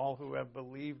 but all who have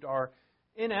believed are,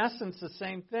 in essence, the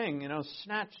same thing,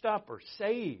 snatched up or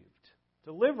saved,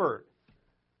 delivered.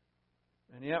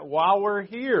 And yet, while we're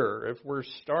here, if we're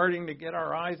starting to get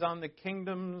our eyes on the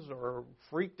kingdoms, or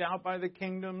freaked out by the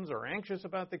kingdoms, or anxious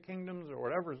about the kingdoms, or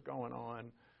whatever's going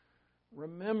on,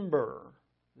 remember,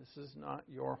 this is not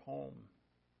your home.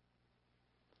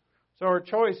 So our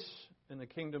choice in the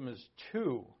kingdom is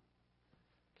two: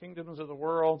 kingdoms of the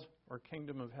world or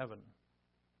kingdom of heaven.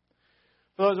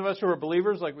 For those of us who are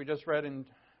believers, like we just read in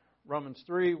Romans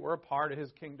 3, we're a part of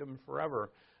His kingdom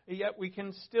forever. Yet we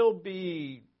can still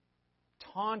be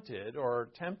taunted or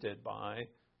tempted by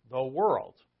the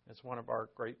world. It's one of our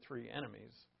great three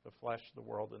enemies: the flesh, the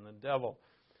world, and the devil.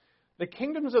 The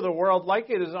kingdoms of the world, like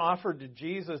it is offered to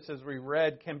Jesus, as we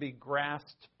read, can be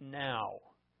grasped now.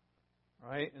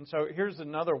 Right? And so here's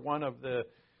another one of the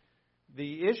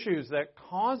issues that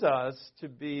cause us to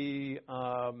be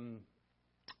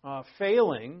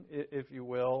failing, if you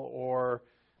will, or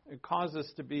cause us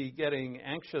to be getting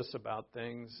anxious about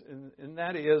things. And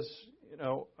that is,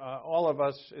 all of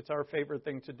us, it's our favorite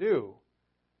thing to do.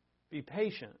 Be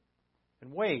patient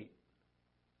and wait.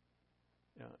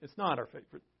 It's not our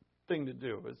favorite thing to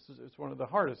do. It's one of the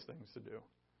hardest things to do.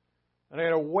 And I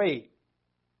got to wait.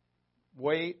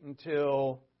 Wait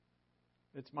until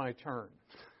it's my turn.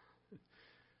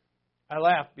 I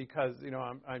laugh because,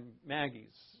 I'm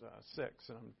Maggie's 6,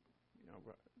 and I'm,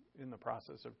 in the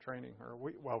process of training her.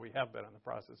 We have been in the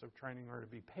process of training her to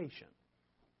be patient.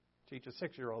 Teach a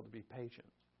 6-year-old to be patient.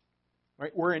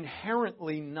 Right? We're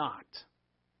inherently not.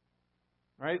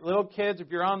 Right? Little kids, if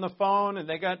you're on the phone and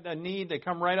they got a need, they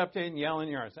come right up to you and yell in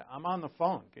your ear. Say, I'm on the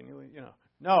phone. Can you,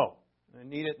 no, I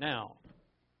need it now.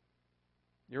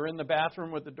 You're in the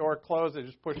bathroom with the door closed, they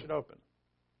just push it open.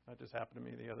 That just happened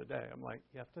to me the other day. I'm like,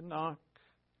 you have to knock.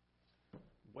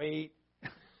 Wait.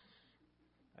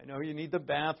 I know you need the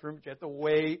bathroom, but you have to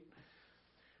wait.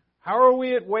 How are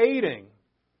we at waiting?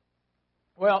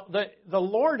 Well, the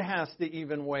Lord has to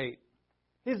even wait.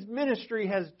 His ministry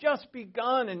has just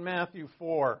begun in Matthew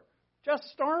 4. Just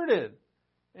started.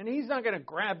 And He's not going to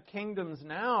grab kingdoms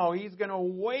now. He's going to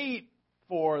wait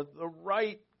for the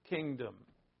right kingdom.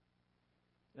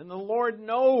 And the Lord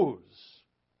knows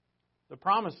the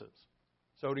promises.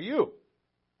 So do you.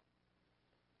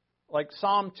 Like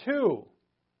Psalm 2.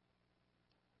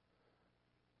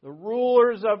 The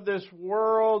rulers of this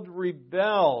world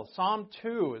rebel. Psalm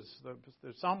 2 is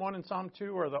Psalm 1 and Psalm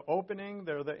 2 are the opening.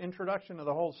 They're the introduction of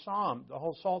the whole psalm, the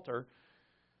whole Psalter.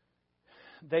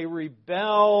 they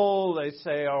rebel. They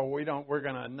say, "Oh, we're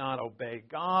going to not obey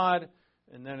God."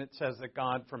 And then it says that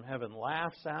God from heaven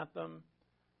laughs at them.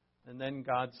 And then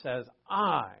God says,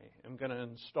 "I am going to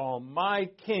install my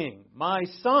king, my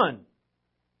son,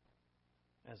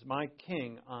 as my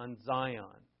king on Zion."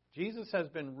 Jesus has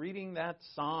been reading that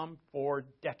psalm for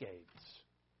decades,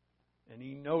 and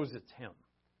he knows it's him.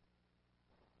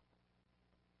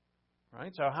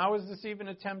 Right? So how is this even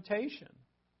a temptation?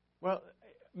 Well,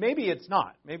 maybe it's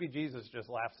not. Maybe Jesus just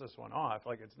laughs this one off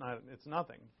like it's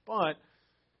nothing. But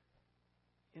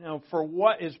for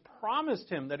what is promised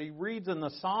him that he reads in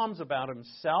the Psalms about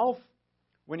himself,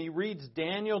 when he reads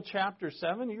Daniel chapter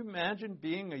 7, you imagine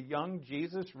being a young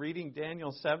Jesus reading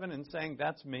Daniel 7 and saying,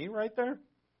 "That's me right there?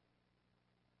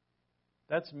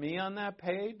 That's me on that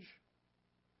page?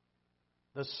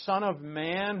 The Son of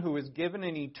Man who is given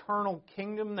an eternal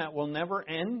kingdom that will never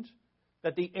end,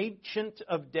 that the Ancient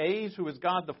of Days, who is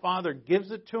God the Father,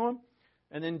 gives it to him."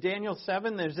 And in Daniel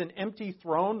 7, there's an empty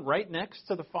throne right next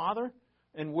to the Father,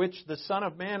 in which the Son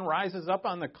of Man rises up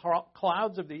on the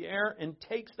clouds of the air and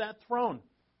takes that throne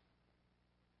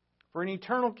for an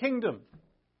eternal kingdom.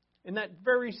 In that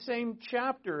very same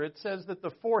chapter, it says that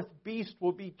the fourth beast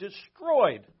will be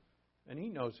destroyed. And he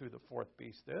knows who the fourth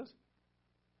beast is.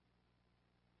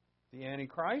 The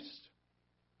Antichrist.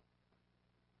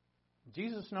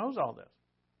 Jesus knows all this.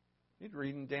 He's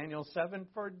reading Daniel 7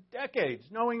 for decades,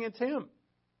 knowing it's him.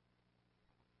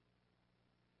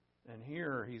 And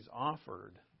here he's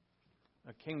offered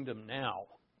a kingdom now.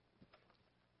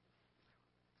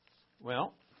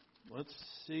 Well, let's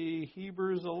see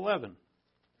Hebrews 11.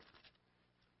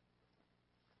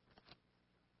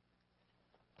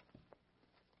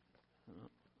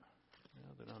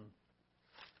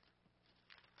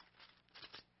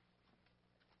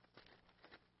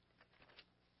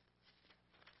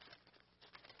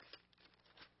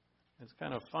 It's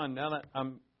kind of fun now that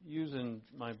I'm using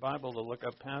my Bible to look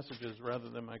up passages rather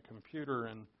than my computer,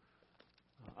 and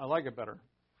I like it better.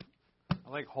 I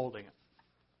like holding it.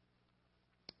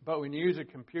 But when you use a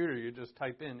computer, you just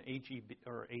type in HE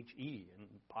or HE and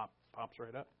pops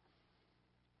right up.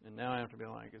 And now I have to be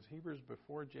like, is Hebrews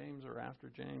before James or after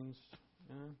James?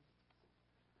 Yeah.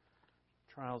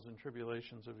 Trials and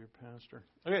tribulations of your pastor.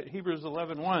 Okay, Hebrews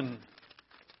 11:1.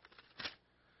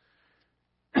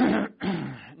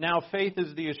 Now faith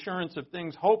is the assurance of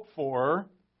things hoped for,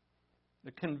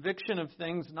 the conviction of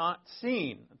things not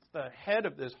seen. It's the head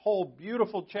of this whole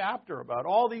beautiful chapter about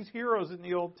all these heroes in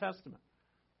the Old Testament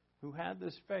who had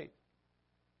this faith.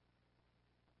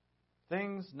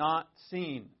 Things not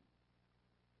seen.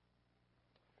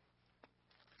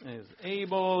 There's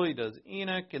Abel, he does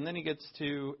Enoch, and then he gets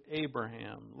to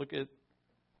Abraham. Look at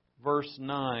verse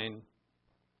 9.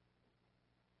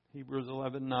 Hebrews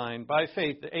 11:9. By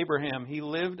faith, Abraham, he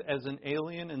lived as an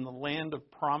alien in the land of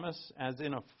promise, as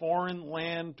in a foreign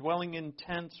land, dwelling in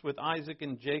tents with Isaac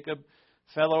and Jacob,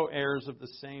 fellow heirs of the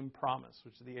same promise,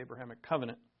 which is the Abrahamic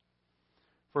covenant.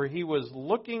 For he was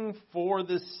looking for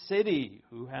the city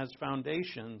who has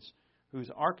foundations, whose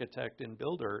architect and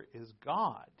builder is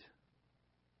God.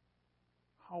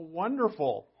 How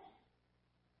wonderful.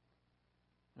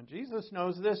 And Jesus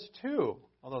knows this too.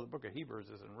 Although the book of Hebrews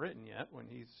isn't written yet when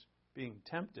he's being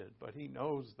tempted, but he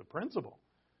knows the principle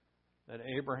that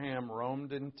Abraham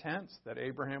roamed in tents, that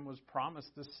Abraham was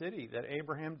promised the city, that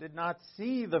Abraham did not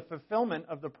see the fulfillment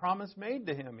of the promise made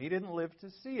to him. He didn't live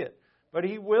to see it, but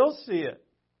he will see it.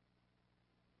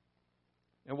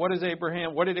 And what did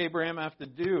Abraham have to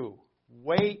do?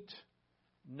 Wait,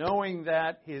 knowing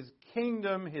that his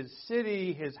kingdom, his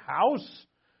city, his house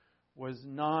was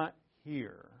not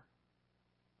here.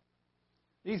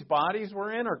 These bodies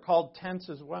we're in are called tents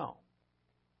as well.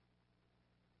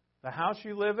 The house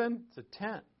you live in, it's a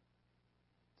tent.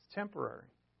 It's temporary.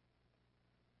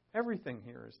 Everything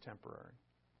here is temporary,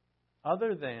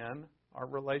 other than our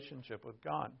relationship with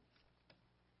God.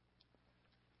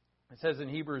 It says in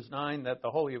Hebrews 9 that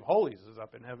the Holy of Holies is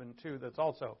up in heaven too, that's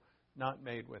also not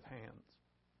made with hands.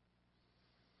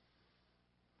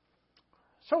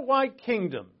 So why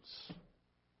kingdoms?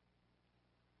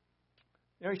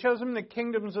 He shows them the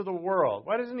kingdoms of the world.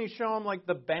 Why doesn't he show them like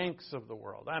the banks of the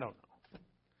world? I don't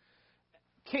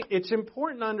know. It's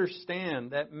important to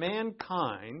understand that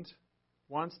mankind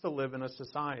wants to live in a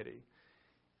society.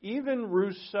 Even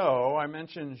Rousseau, I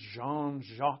mentioned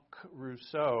Jean-Jacques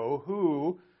Rousseau,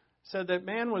 who said that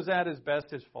man was at his best,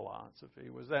 his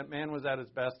philosophy was that man was at his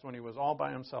best when he was all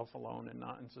by himself alone and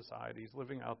not in society. He's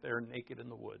living out there naked in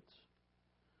the woods.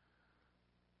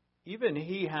 Even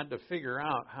he had to figure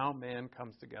out how man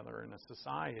comes together in a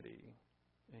society.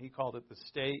 And he called it the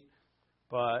state,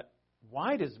 but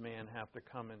why does man have to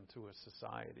come into a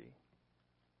society?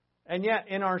 And yet,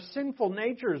 in our sinful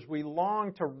natures, we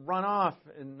long to run off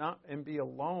and be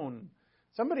alone.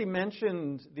 Somebody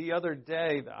mentioned the other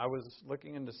day that I was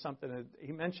looking into something.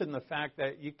 He mentioned the fact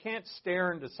that you can't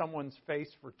stare into someone's face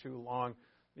for too long,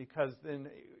 because then,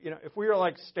 if we were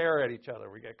like stare at each other,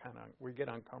 we get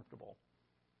uncomfortable,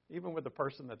 even with the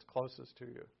person that's closest to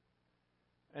you.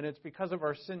 And it's because of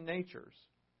our sin natures.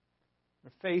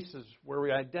 Our faces, where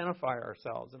we identify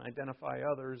ourselves and identify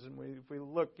others, and if we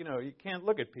look, you can't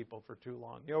look at people for too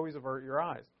long. You always avert your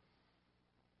eyes.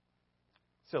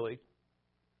 Silly.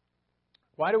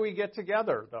 Why do we get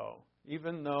together, though?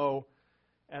 Even though,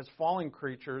 as fallen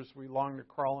creatures, we long to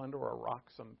crawl under a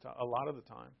rock a lot of the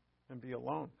time and be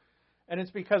alone. And it's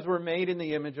because we're made in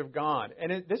the image of God.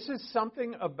 And this is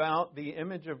something about the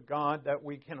image of God that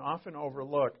we can often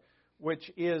overlook,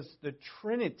 which is the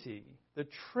Trinity. The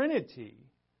Trinity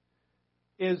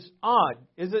is odd,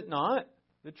 is it not?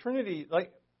 The Trinity,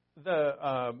 like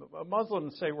the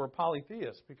Muslims say we're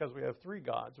polytheists because we have three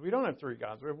gods. We don't have three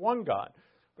gods. We have one God.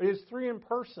 But He is three in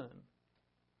person.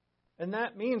 And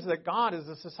that means that God is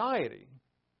a society,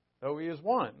 though He is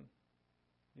one.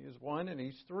 He is one and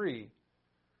He's three.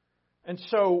 And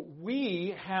so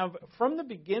we have, from the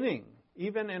beginning,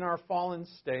 even in our fallen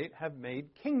state, have made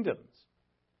kingdoms.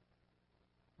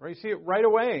 Right? You see it right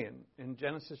away in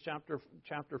Genesis chapter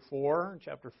 4 and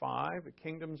chapter 5. The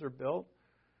kingdoms are built.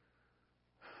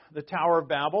 The Tower of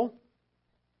Babel.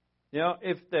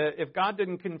 If God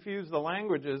didn't confuse the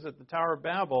languages at the Tower of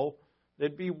Babel,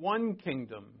 there'd be one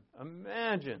kingdom.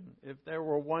 Imagine if there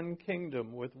were one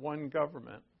kingdom with one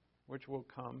government, which will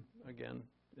come again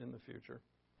in the future.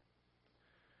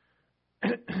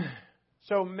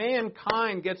 So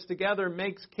mankind gets together,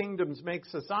 makes kingdoms,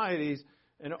 makes societies,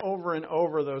 and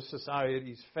over those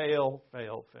societies fail.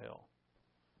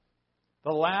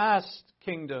 The last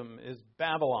kingdom is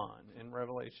Babylon in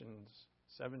Revelations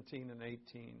 17 and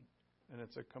 18. And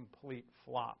it's a complete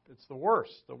flop. It's the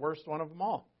worst one of them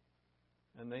all.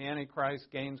 And the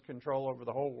Antichrist gains control over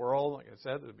the whole world. Like I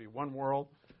said, there'll be one world,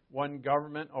 one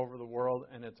government over the world,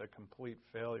 and it's a complete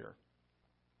failure.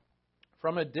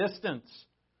 From a distance,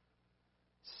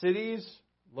 cities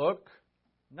look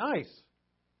nice.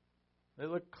 They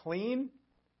look clean.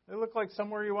 They look like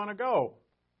somewhere you want to go.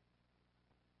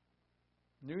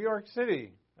 New York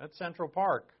City, that's Central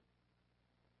Park.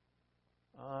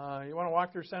 You want to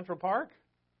walk through Central Park?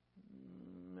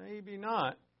 Maybe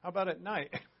not. How about at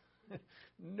night?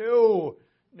 No,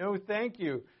 thank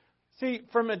you. See,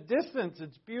 from a distance,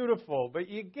 it's beautiful, but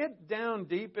you get down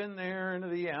deep in there into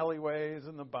the alleyways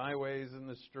and the byways and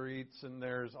the streets, and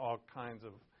there's all kinds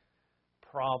of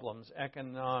problems: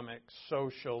 economic,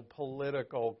 social,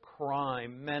 political,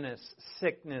 crime, menace,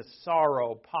 sickness,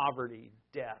 sorrow, poverty,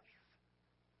 death,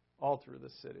 all through the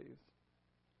cities.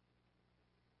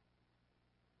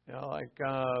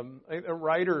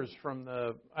 Writers from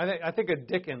I think of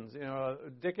Dickens.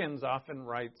 Dickens often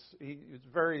writes.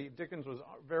 Dickens was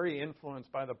very influenced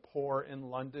by the poor in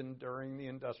London during the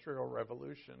Industrial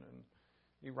Revolution, and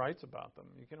he writes about them.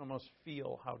 You can almost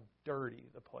feel how dirty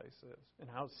the place is and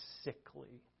how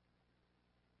sickly.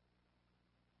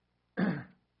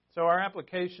 So our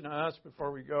application to us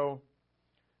before we go: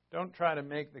 don't try to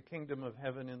make the kingdom of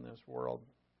heaven in this world.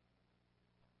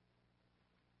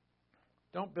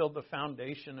 Don't build the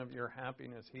foundation of your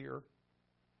happiness here.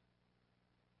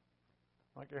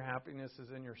 Like your happiness is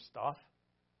in your stuff.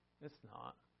 It's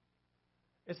not.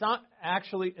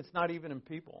 It's not even in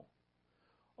people.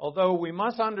 Although we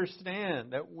must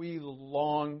understand that we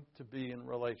long to be in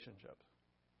relationships.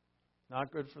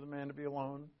 Not good for the man to be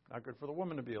alone. Not good for the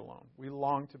woman to be alone. We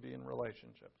long to be in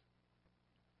relationships.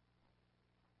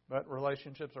 But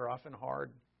relationships are often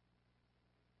hard,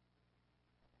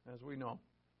 as we know.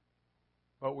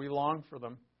 But we long for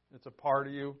them. It's a part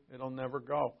of you. It'll never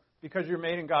go. Because you're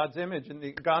made in God's image, and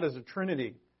God is a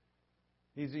Trinity.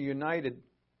 He's a united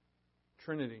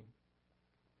Trinity.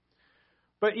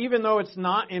 But even though it's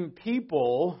not in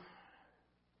people,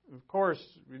 of course,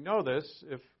 we know this,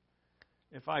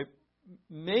 if I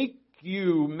make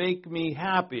you make me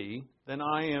happy, then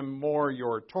I am more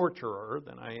your torturer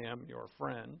than I am your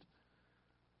friend.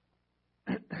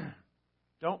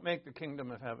 Don't make the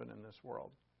kingdom of heaven in this world.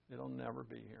 It'll never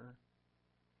be here.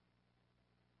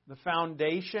 The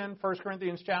foundation, 1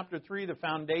 Corinthians chapter 3, the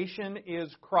foundation is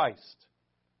Christ.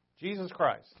 Jesus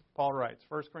Christ, Paul writes,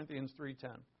 1 Corinthians 3:10.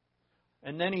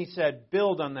 And then he said,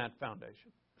 build on that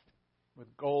foundation with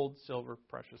gold, silver,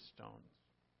 precious stones.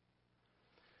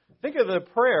 Think of the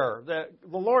prayer, the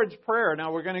Lord's Prayer.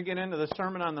 Now we're going to get into the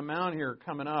Sermon on the Mount here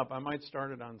coming up. I might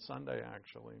start it on Sunday,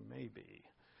 actually, maybe.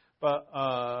 But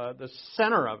the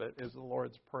center of it is the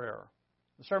Lord's Prayer.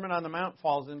 The Sermon on the Mount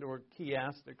falls into a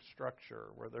chiastic structure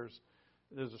where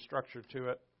there's a structure to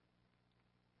it.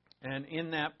 And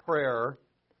in that prayer,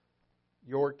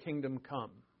 your kingdom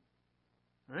come.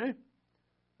 Right?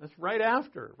 That's right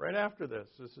after this.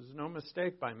 This is no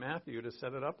mistake by Matthew to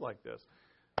set it up like this.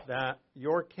 That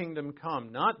your kingdom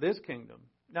come, not this kingdom.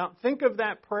 Now, think of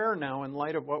that prayer now in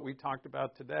light of what we talked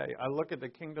about today. I look at the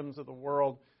kingdoms of the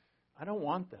world. I don't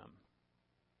want them.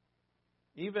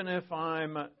 Even if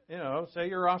I'm, say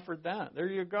you're offered that. There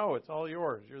you go. It's all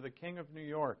yours. You're the king of New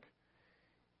York.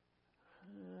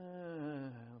 I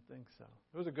don't think so.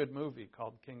 There was a good movie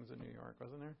called Kings of New York,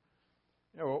 wasn't there?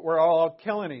 We're all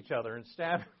killing each other and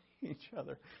stabbing each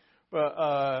other. But,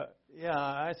 I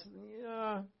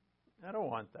don't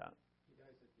want that.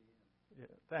 Yeah,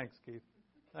 thanks, Keith.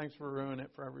 Thanks for ruining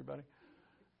it for everybody.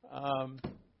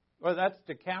 Well, that's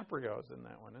DiCaprio's in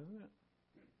that one, isn't it?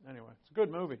 Anyway, it's a good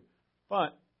movie.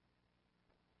 But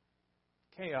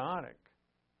chaotic.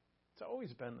 It's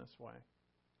always been this way.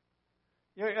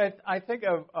 I think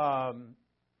of,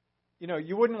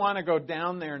 you wouldn't want to go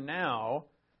down there now,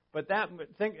 but that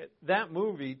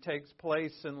movie takes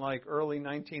place in like early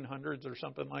 1900s or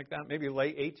something like that, maybe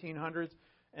late 1800s.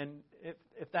 And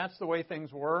if that's the way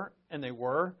things were, and they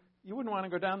were, you wouldn't want to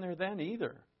go down there then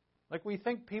either. Like we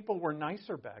think people were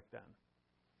nicer back then.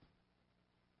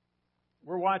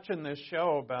 We're watching this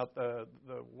show about the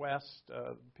West,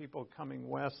 people coming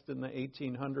west in the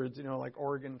 1800s, like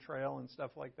Oregon Trail and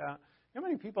stuff like that. You know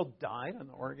how many people died on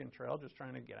the Oregon Trail just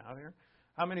trying to get out here?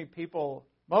 How many people,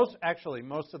 most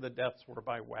of the deaths were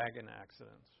by wagon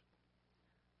accidents.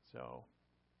 So,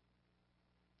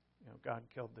 God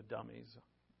killed the dummies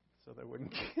so they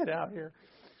wouldn't get out here.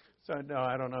 So, no,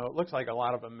 I don't know. It looks like a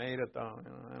lot of them made it, though.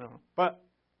 I don't know. But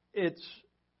it's,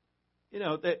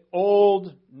 the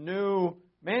old, new,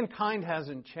 mankind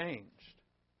hasn't changed.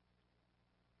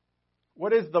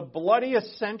 What is the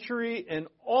bloodiest century in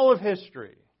all of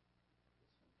history?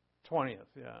 20th,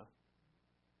 yeah.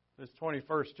 This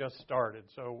 21st just started,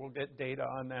 so we'll get data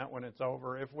on that when it's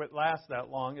over. If it lasts that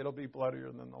long, it'll be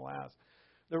bloodier than the last.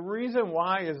 The reason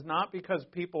why is not because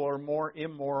people are more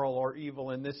immoral or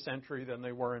evil in this century than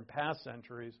they were in past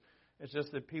centuries. It's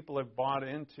just that people have bought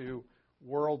into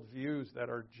worldviews that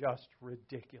are just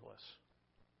ridiculous.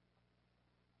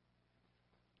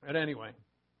 But anyway,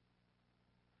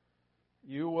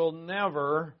 you will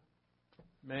never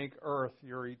make earth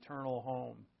your eternal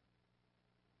home.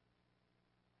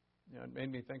 It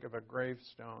made me think of a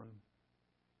gravestone.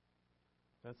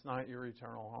 That's not your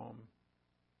eternal home.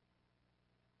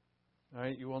 All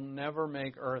right? You will never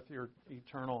make earth your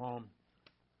eternal home.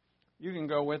 You can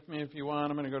go with me if you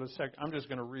want. I'm going to go to I'm just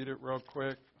going to read it real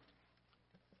quick.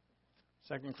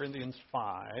 2 Corinthians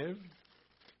 5.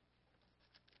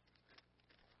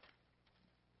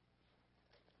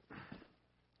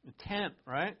 The tent,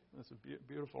 right? That's a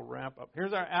beautiful wrap up.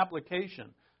 Here's our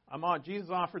application. Jesus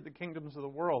offered the kingdoms of the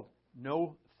world.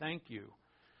 No, thank you.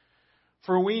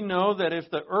 For we know that if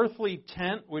the earthly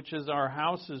tent, which is our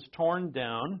house, is torn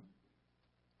down,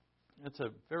 that's a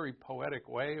very poetic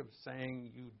way of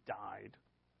saying you died.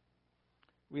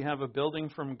 We have a building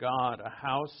from God, a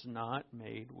house not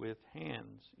made with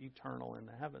hands, eternal in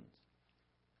the heavens.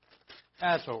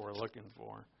 That's what we're looking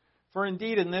for. For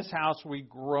indeed in this house we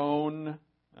groan,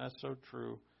 that's so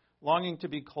true, longing to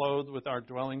be clothed with our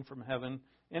dwelling from heaven,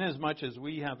 inasmuch as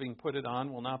we, having put it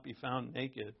on, will not be found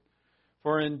naked.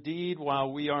 For indeed,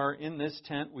 while we are in this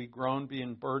tent, we groan,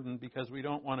 being burdened, because we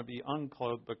don't want to be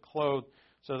unclothed, but clothed,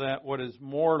 so that what is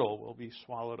mortal will be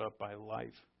swallowed up by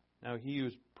life. Now he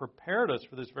who's prepared us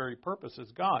for this very purpose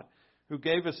is God, who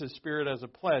gave us his Spirit as a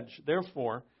pledge.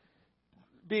 Therefore,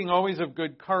 being always of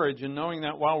good courage, and knowing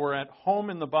that while we're at home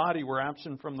in the body, we're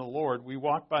absent from the Lord, we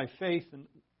walk by faith and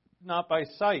not by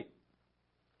sight.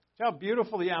 See how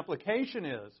beautiful the application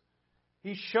is.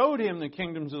 He showed him the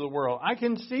kingdoms of the world. I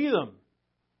can see them.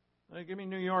 Give me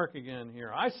New York again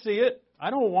here. I see it. I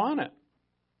don't want it.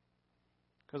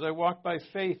 Because I walk by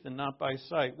faith and not by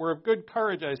sight. We're of good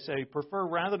courage, I say. Prefer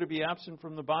rather to be absent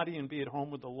from the body and be at home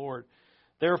with the Lord.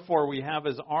 Therefore, we have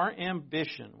as our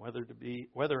ambition,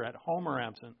 whether at home or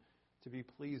absent, to be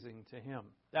pleasing to him.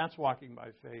 That's walking by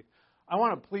faith. I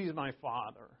want to please my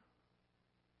Father.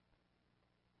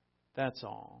 That's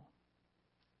all.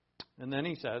 And then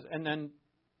he says, and then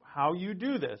how you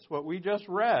do this, what we just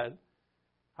read,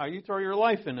 how you throw your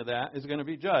life into that is going to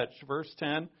be judged. Verse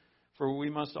 10, for we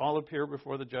must all appear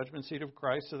before the judgment seat of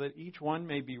Christ, so that each one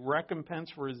may be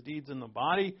recompensed for his deeds in the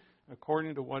body,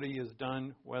 according to what he has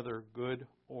done, whether good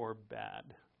or bad.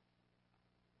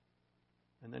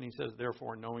 And then he says,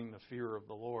 therefore, knowing the fear of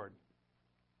the Lord.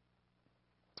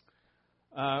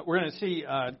 we're going to see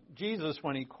Jesus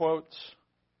when he quotes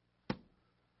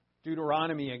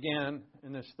Deuteronomy again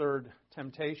in this third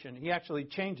temptation. He actually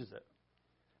changes it.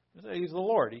 He's the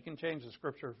Lord. He can change the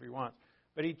Scripture if he wants.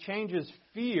 But he changes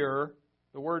fear,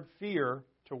 the word fear,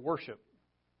 to worship.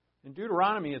 In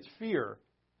Deuteronomy, it's fear.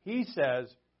 He says,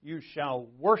 you shall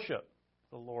worship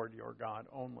the Lord your God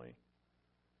only.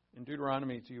 In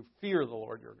Deuteronomy, it's you fear the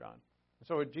Lord your God. And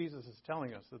so what Jesus is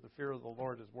telling us, that the fear of the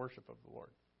Lord is worship of the Lord.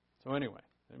 So anyway,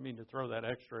 I didn't mean to throw that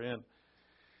extra in.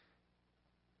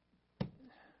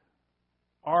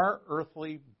 Our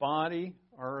earthly body,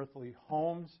 our earthly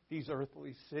homes, these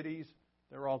earthly cities,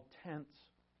 they're all tents.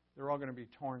 They're all going to be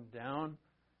torn down.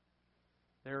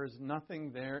 There is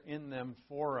nothing there in them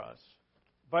for us.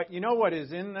 But you know what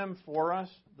is in them for us?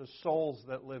 The souls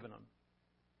that live in them.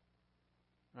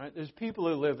 Right? There's people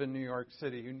who live in New York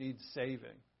City who need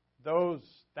saving.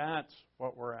 That's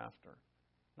what we're after.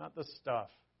 Not the stuff,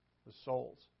 the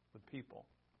souls, the people.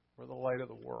 We're the light of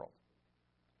the world.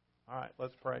 All right,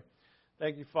 let's pray.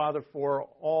 Thank you, Father, for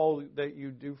all that you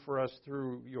do for us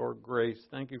through your grace.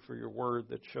 Thank you for your word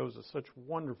that shows us such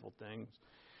wonderful things,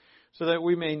 so that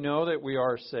we may know that we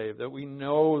are saved, that we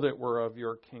know that we're of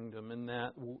your kingdom, and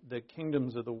that the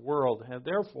kingdoms of the world have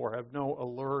no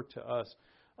allure to us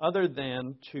other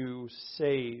than to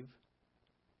save.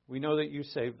 We know that you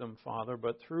save them, Father,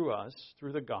 but through us,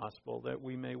 through the gospel, that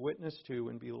we may witness to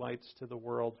and be lights to the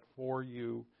world for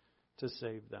you to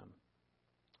save them.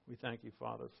 We thank you,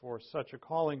 Father, for such a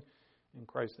calling. In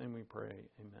Christ's name we pray.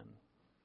 Amen.